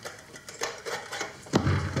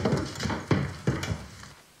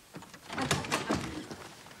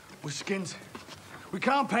 We're skint. We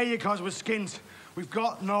can't pay you because we're skint. We've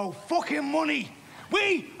got no fucking money.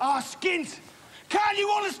 We are skint. Can't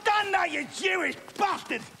you understand that, you Jewish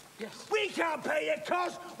bastard? Yes. We can't pay you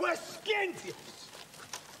because we're skint. Yes.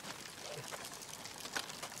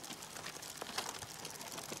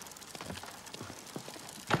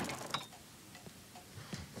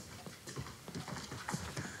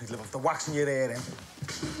 You'd live off the wax in your hair, then.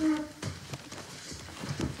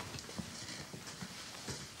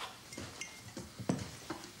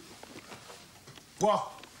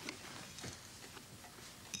 What?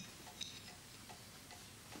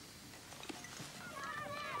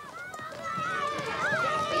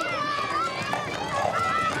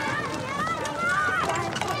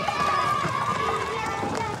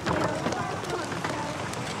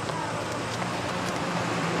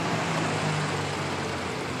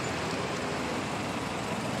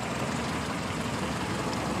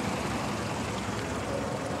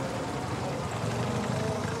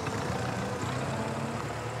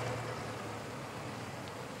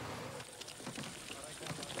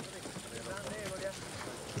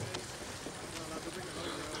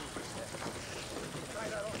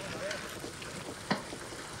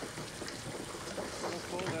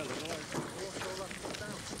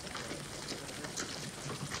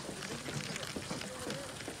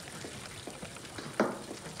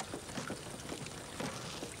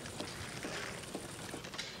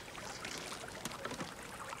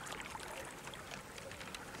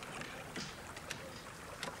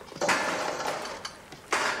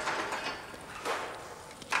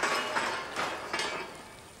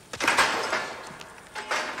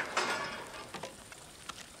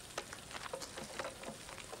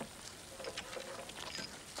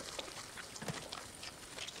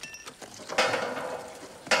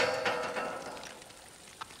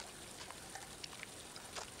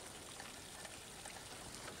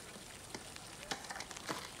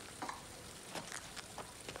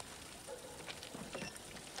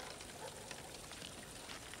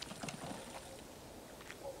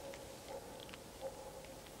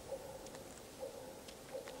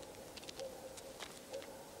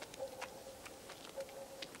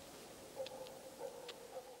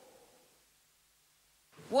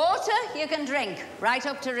 Water you can drink right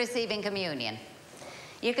up to receiving communion.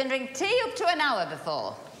 You can drink tea up to an hour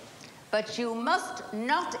before, but you must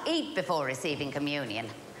not eat before receiving communion.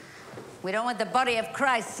 We don't want the body of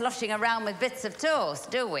Christ sloshing around with bits of toast,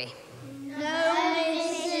 do we? No,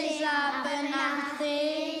 Mrs.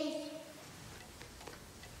 Abernathy.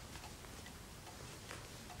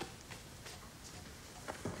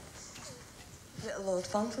 Little Lord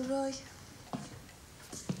Fauntleroy.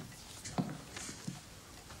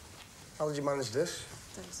 How did you manage this?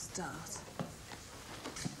 Don't start.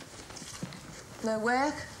 No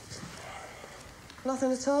work?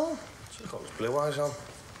 Nothing at all? She's got his blue eyes on.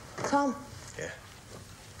 Tom? Yeah.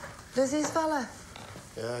 Lizzie's fella?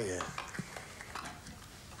 Yeah.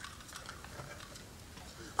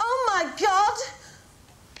 Oh, my God!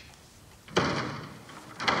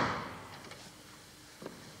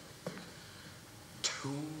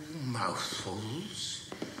 Two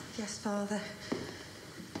mouthfuls. Yes, Father.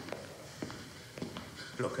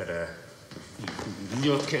 Look at her.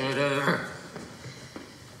 Look at her.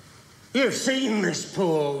 You've seen this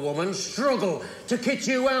poor woman struggle to kit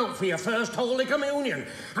you out for your first Holy Communion.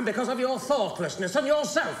 And because of your thoughtlessness and your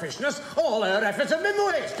selfishness, all her efforts have been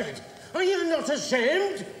wasted. Are you not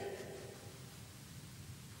ashamed?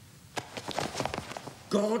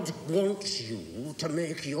 God wants you to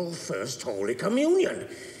make your first Holy Communion.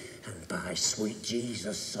 And by sweet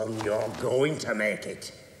Jesus, son, you're going to make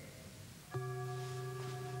it.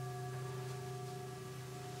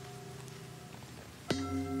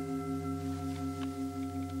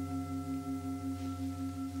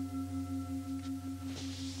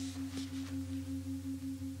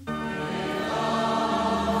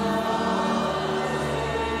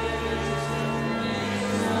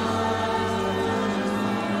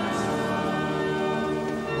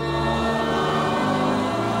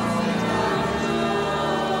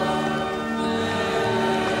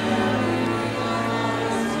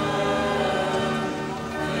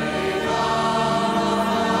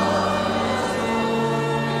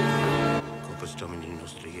 Corpus Domini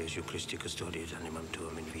nostri Jesu Christi custodiat animam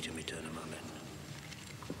tuam in vitam aeternam. Amen.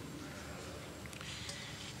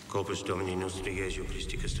 Corpus Domini nostri Jesu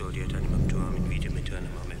Christi custodiat animam tuam in vitam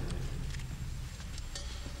aeternam. Amen.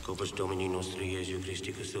 Corpus Domini nostri Jesu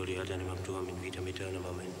Christi custodiat animam tuam in vitam aeternam.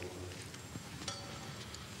 Amen.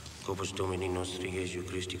 Corpus Domini nostri Jesu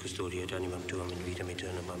Christi custodiat animam tuam in vitam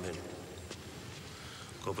aeternam. Amen.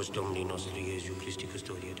 Corpus Domini nostri Jesu Christi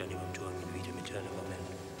custodiat animam tuam in vitam aeternam.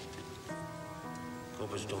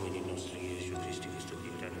 Corpus Domini nostri Jesu Christi custodiat.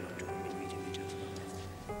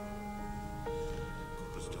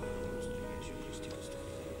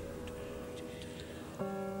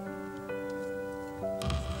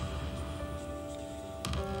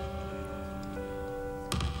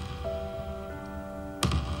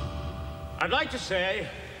 I'd like to say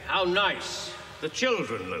how nice the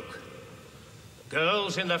children look. The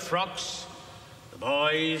girls in their frocks, the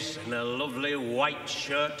boys in their lovely white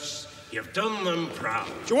shirts. You've done them proud.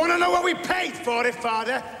 Do you want to know what we paid for it,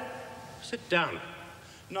 Father? Sit down.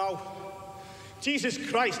 No. Jesus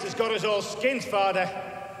Christ has got us all skins, Father.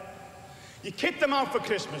 You kit them out for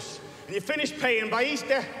Christmas, and you finish paying by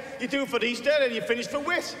Easter. You do for Easter, and you finish for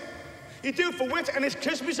Whit. You do for Whit, and it's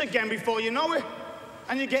Christmas again before you know it.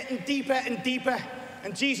 And you're getting deeper and deeper.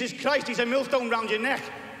 And Jesus Christ, he's a millstone round your neck.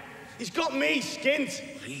 He's got me skinned.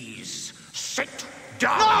 Please, sit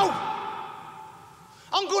down. No!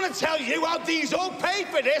 I'm going to tell you how these all paid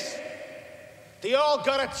for this. They all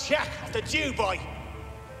got a check off the Jew boy.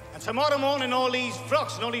 And tomorrow morning, all these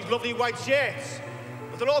frocks and all these lovely white shirts,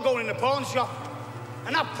 but they're all going in the pawn shop.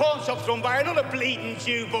 And that pawn shop's run by another bleeding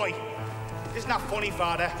Jew boy. Isn't that funny,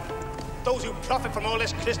 Father? Those who profit from all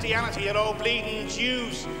this Christianity are all bleeding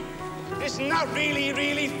Jews. Isn't that really,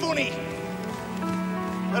 really funny?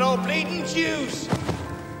 They're all bleeding Jews.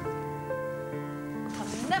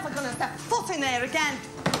 I'm never going to step foot in there again.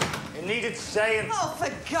 It needed saying. Oh,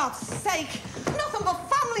 for God's sake. Nothing but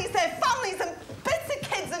families there, families and bits of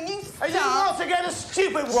kids and you Are you altogether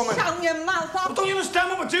stupid, woman? Shut your mouth up. Well, don't you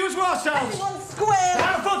understand what we're doing to ourselves? Everyone's square. We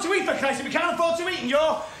can't afford to eat, for Christ. If we can't afford to eat, and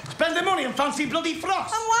you're spending money on fancy bloody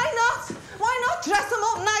frocks. And why not? Why not dress them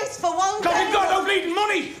up nice for one day? Because we've got no bleeding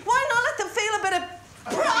money. Why not let them feel a bit of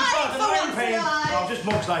pride for once in their lives? Oh, just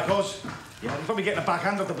mugs like us. Yeah, we're probably getting a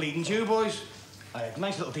backhand of the bleeding Jew boys.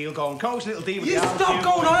 Nice little deal going. Coast little deal with You the stop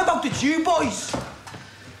going on about the Jew boys.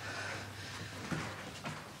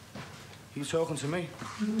 You talking to me?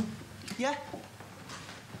 Yeah.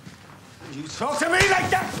 You talk to me like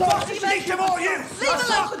that? What's the speak to all you? Leave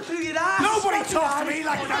alone through your ass. Nobody talks to me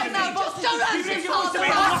like that. No, boss, don't You think you want to be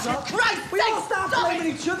Christ, we all start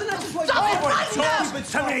blaming each other. That's what Nobody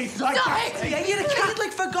talks to me like that. Yeah, you're a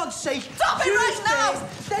Catholic, for God's sake. Stop it right now.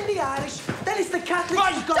 Then the Irish. Then it's the Catholics,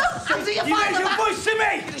 Right, for God's sake. You raise your voice to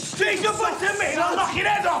me! Raise your voice to me and I'll knock your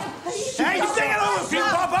head off! Hey, you think hello with you,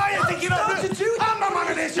 Papa? You think you're not the... I'm the man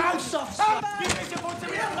of this house! You raise your voice to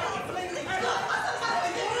me, I'm not...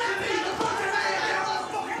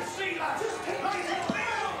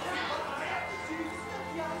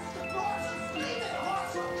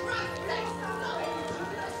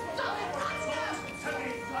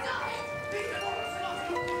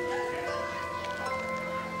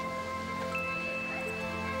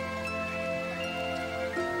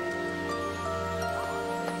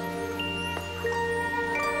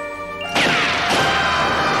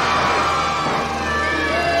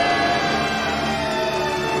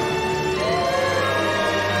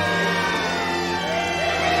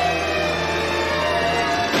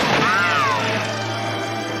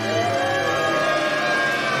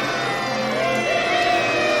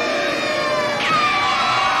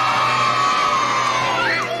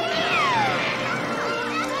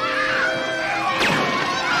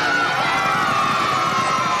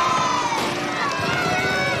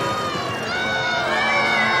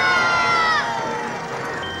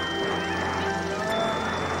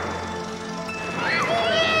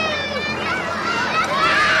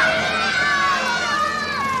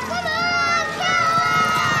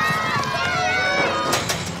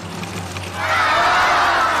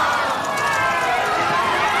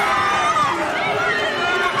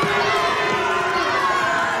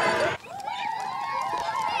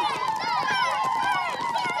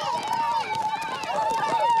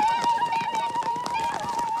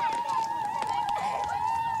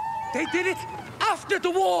 They did it after the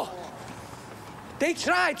war. They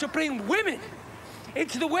tried to bring women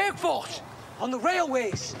into the workforce, on the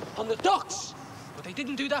railways, on the docks. But they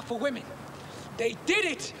didn't do that for women. They did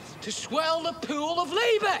it to swell the pool of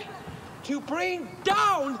labour, to bring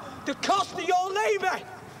down the cost of your labour.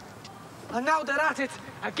 And now they're at it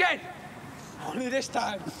again. Only this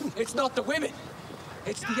time, it's not the women,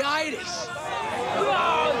 it's the Irish.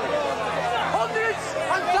 Hundreds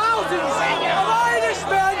and thousands of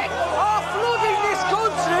Irishmen are flooding this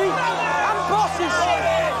country, and bosses,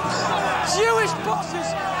 Jewish bosses,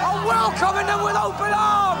 are welcoming them with open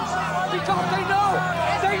arms because they know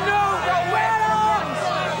they'll wear arms.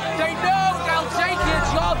 They know they'll take your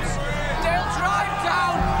jobs. They'll drive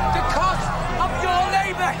down the cost of your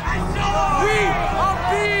labour. We are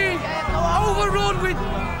being overrun with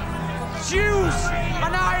Jews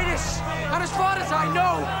and Irish. And as far as I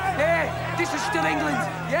know, this is still England,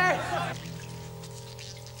 yeah?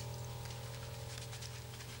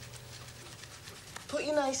 Put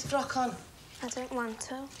your nice frock on. I don't want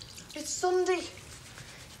to. It's Sunday.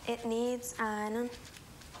 It needs ironing.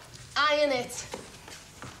 Iron it.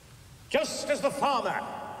 Just as the farmer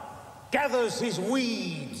gathers his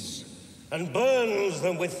weeds and burns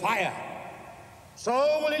them with fire, so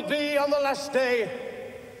will it be on the last day.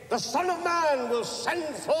 The Son of Man will send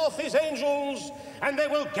forth his angels, and they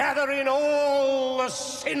will gather in all the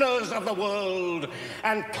sinners of the world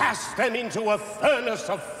and cast them into a furnace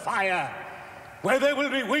of fire, where there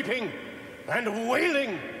will be weeping and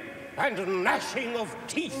wailing and gnashing of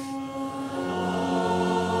teeth.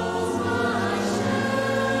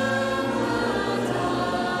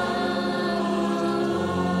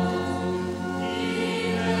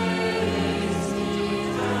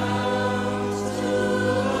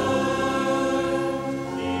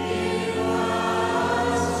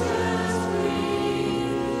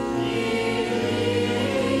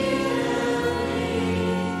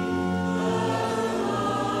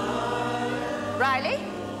 Riley?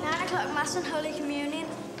 9 o'clock Mass and Holy Communion.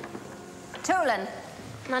 Tolan?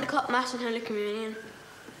 9 o'clock Mass and Holy Communion.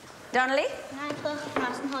 Donnelly? 9 o'clock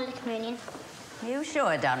Mass and Holy Communion. Are you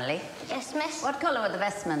sure, Donnelly? Yes, miss. What colour were the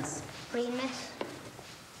vestments? Green, miss.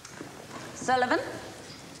 Sullivan?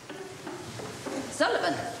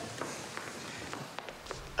 Sullivan?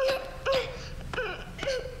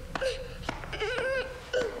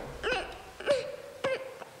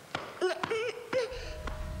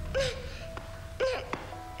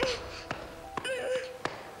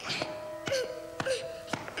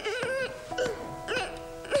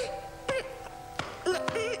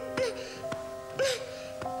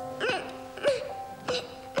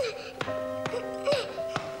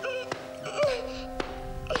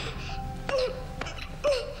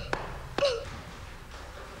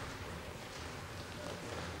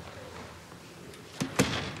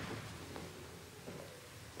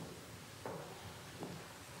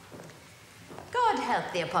 God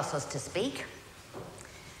helped the apostles to speak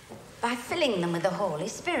by filling them with the Holy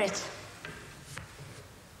Spirit.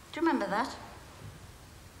 Do you remember that?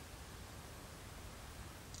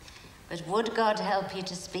 But would God help you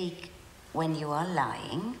to speak when you are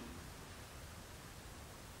lying?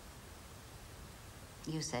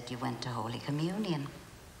 You said you went to Holy Communion.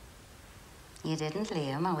 You didn't,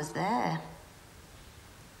 Liam. I was there.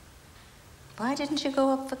 Why didn't you go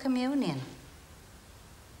up for communion?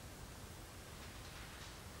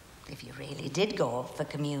 If you really did go up for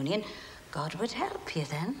communion, God would help you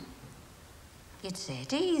then. You'd say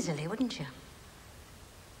it easily, wouldn't you?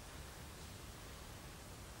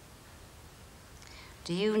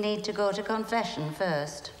 Do you need to go to confession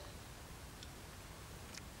first?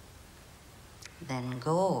 Then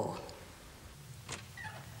go.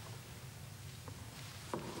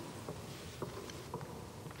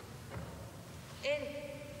 In.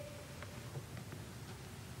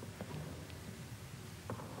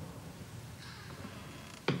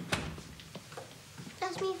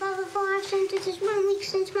 That's me, Father, for I've sinned. It is 1 week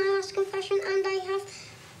since my last confession, and I have...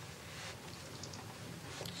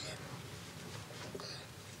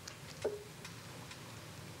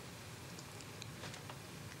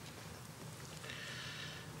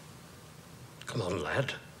 Come on,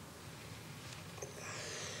 lad.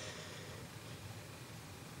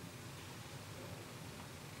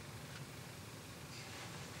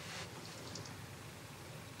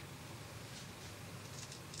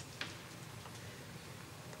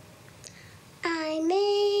 I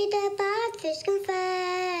made a bad first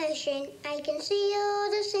confession. I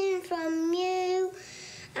concealed the sin from you.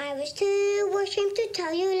 I was too ashamed to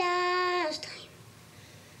tell you last time.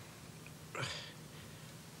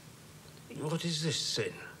 What is this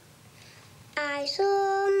sin? I saw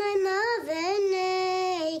my mother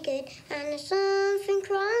naked, and there's something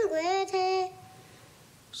wrong with her.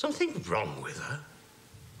 Something wrong with her?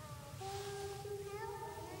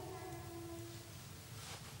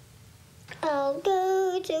 I'll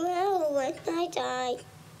go to hell when I die.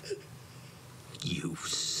 You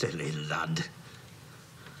silly lad.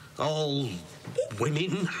 All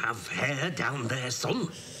women have hair down their son.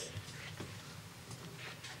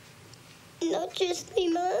 Not just me,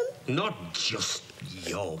 Mum. Not just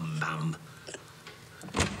your mum.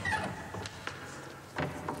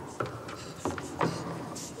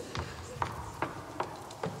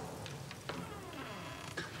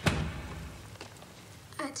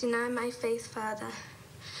 I deny my faith, Father.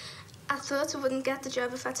 I thought I wouldn't get the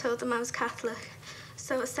job if I told them I was Catholic,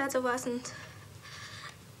 so I said I wasn't.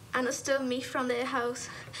 And I stole meat from their house.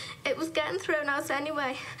 It was getting thrown out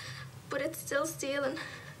anyway, but it's still stealing.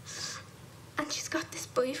 And she's got this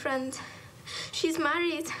boyfriend. She's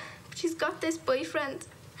married, but she's got this boyfriend.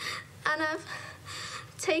 And I've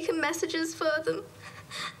taken messages for them.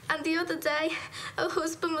 And the other day, her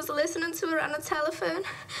husband was listening to her on a telephone,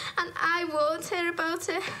 and I warned her about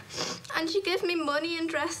it. And she gave me money and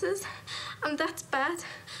dresses, and that's bad.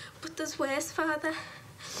 But there's worse, Father.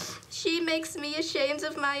 She makes me ashamed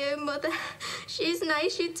of my own mother. She's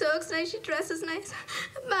nice, she talks nice, she dresses nice.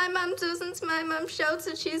 My mum doesn't. My mum shouts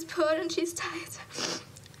that she's poor and she's tired.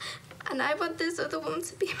 And I want this other woman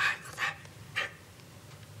to be my mother.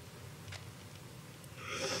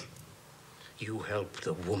 You helped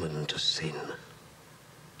the woman to sin.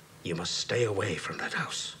 You must stay away from that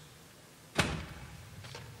house.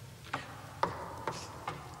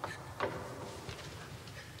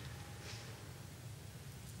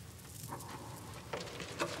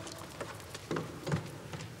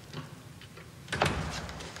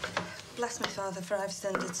 Bless me, Father, for I've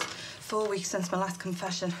sinned. It's 4 weeks since my last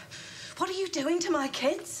confession. What are you doing to my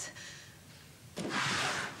kids?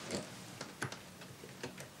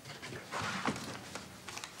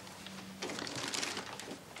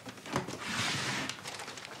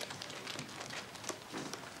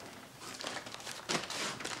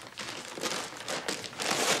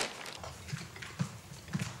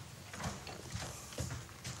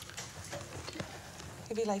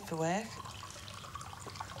 You'll be late for work.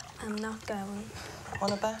 I'm not going.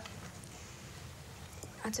 Wanna bet?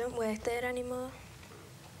 I don't work there anymore.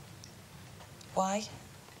 Why?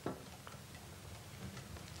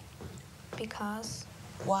 Because.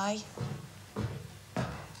 Why?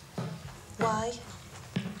 Why?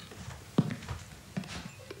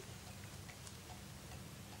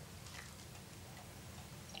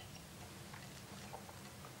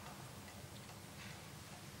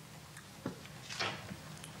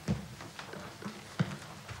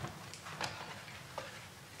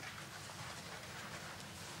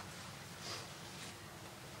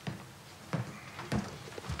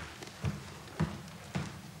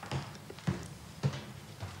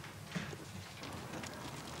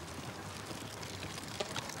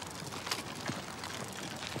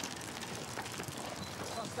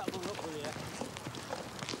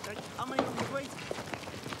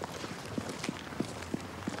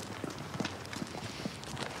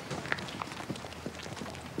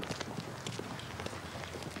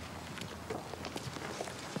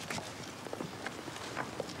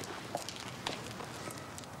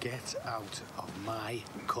 Get out of my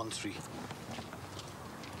country.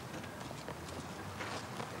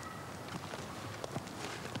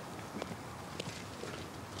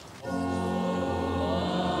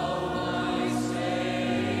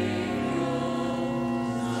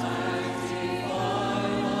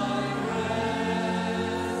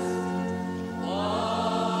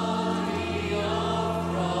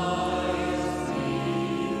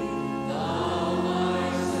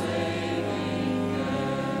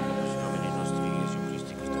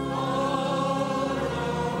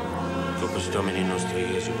 Domini nostri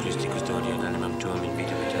Jesu Christi custodia et animam tuum in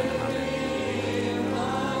vita aeternam. Amen.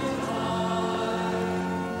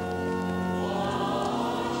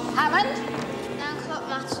 Hammond? 9 o'clock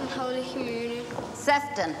Mass and Holy Communion.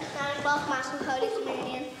 Sefton? 9 o'clock Mass and Holy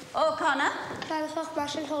Communion. O'Connor? 9 o'clock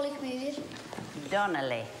Mass and Holy Communion.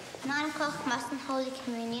 Donnelly? 9 o'clock Mass and Holy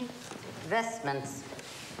Communion. Vestments?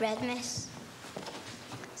 Red Miss.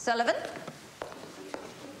 Sullivan?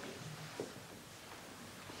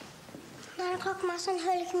 9 o'clock Mass and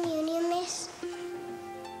Holy Communion, Miss.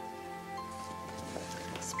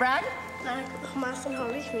 Spragg? 9 o'clock Mass and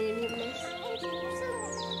Holy Communion, Miss.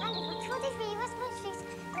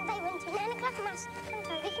 And I went to 9 o'clock Mass and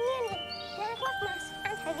Holy Communion. 9 o'clock Mass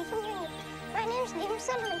and Holy Communion. My name's Liam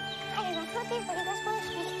Sullivan. I live at 40 Westport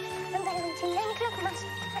Street. And I went to 9 o'clock Mass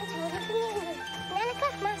and Holy Communion. 9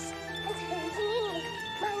 o'clock Mass and Holy Communion.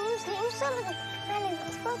 My name's Liam Sullivan. I live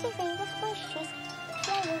at 43 Westport Street.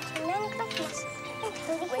 I went to 9 o'clock Mass and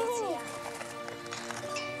Holy Communion.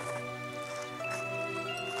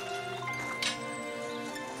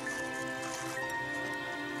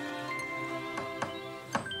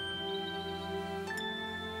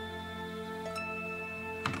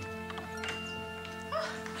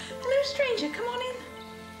 Hello, stranger. Come on in.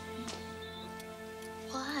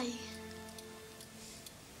 Why?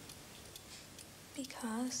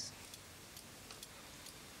 Because.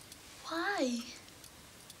 Why?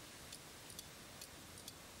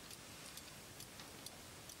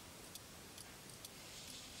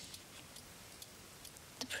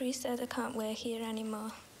 The priest said I can't work here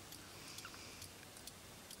anymore.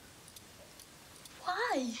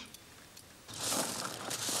 Why?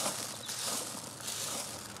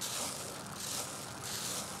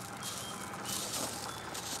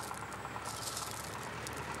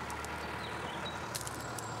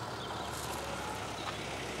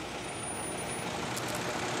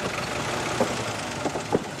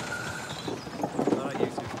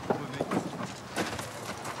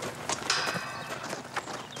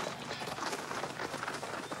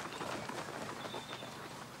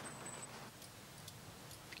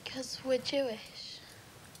 Jewish?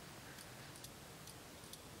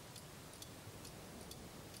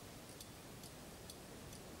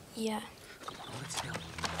 Yeah. Come on, hold it still.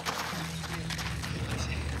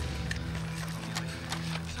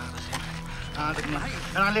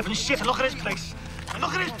 And I live in shit. Look at this place. And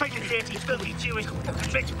look at this place. It's dirty, it's filthy, Jewish,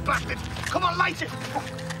 fucking rich bastard. Come on, light it.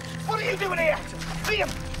 What are you doing here? Liam,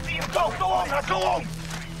 go home, now, go home.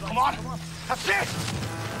 Come on, that's it.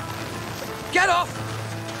 Get off!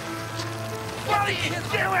 What are you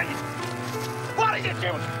doing? What are you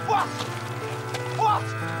doing? What? What?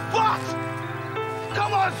 What?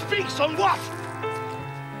 Come on, speak, son, what?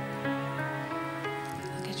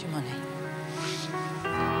 I'll get your money.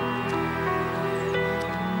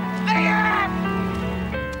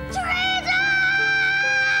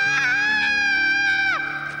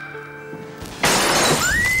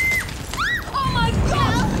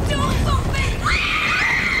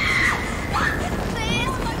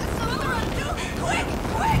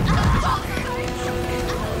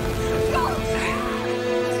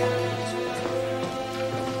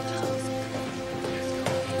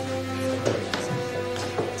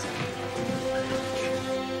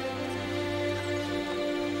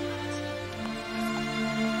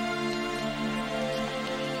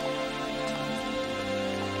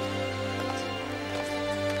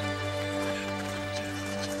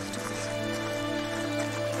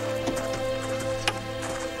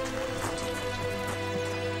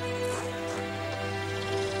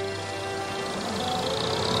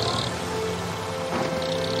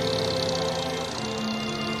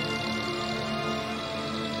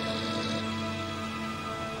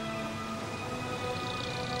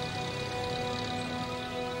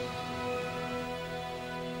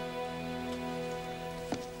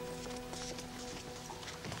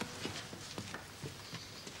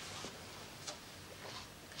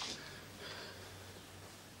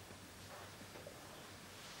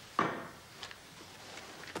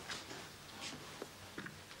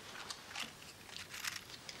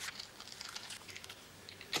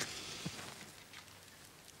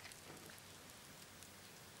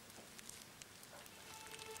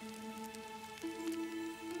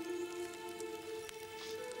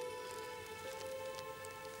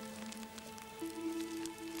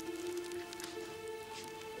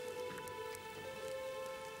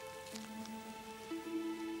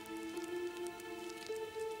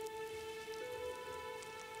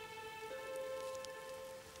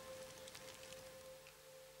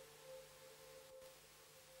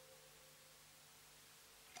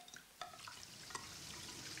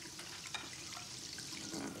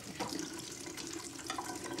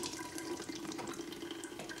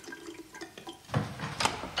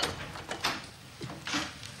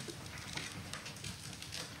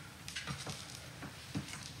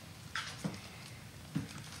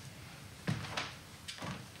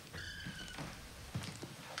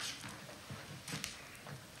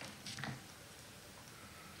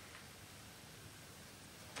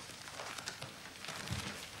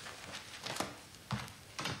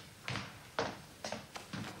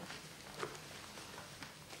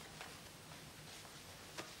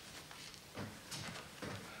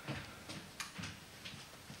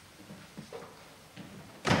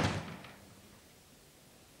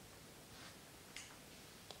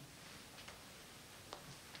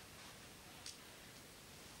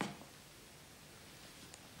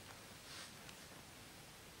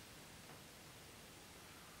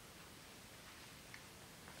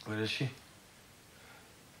 Where is she?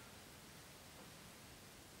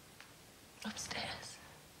 Upstairs.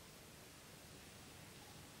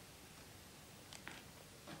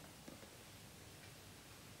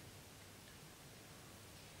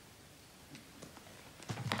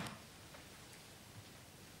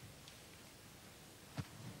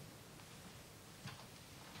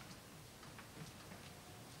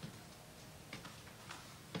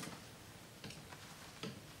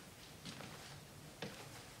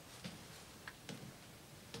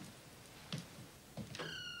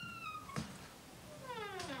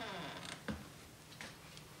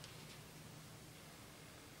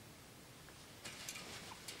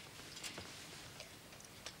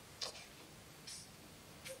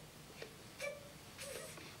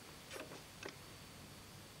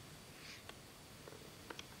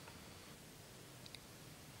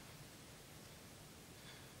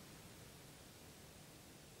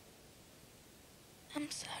 I'm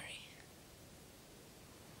sorry.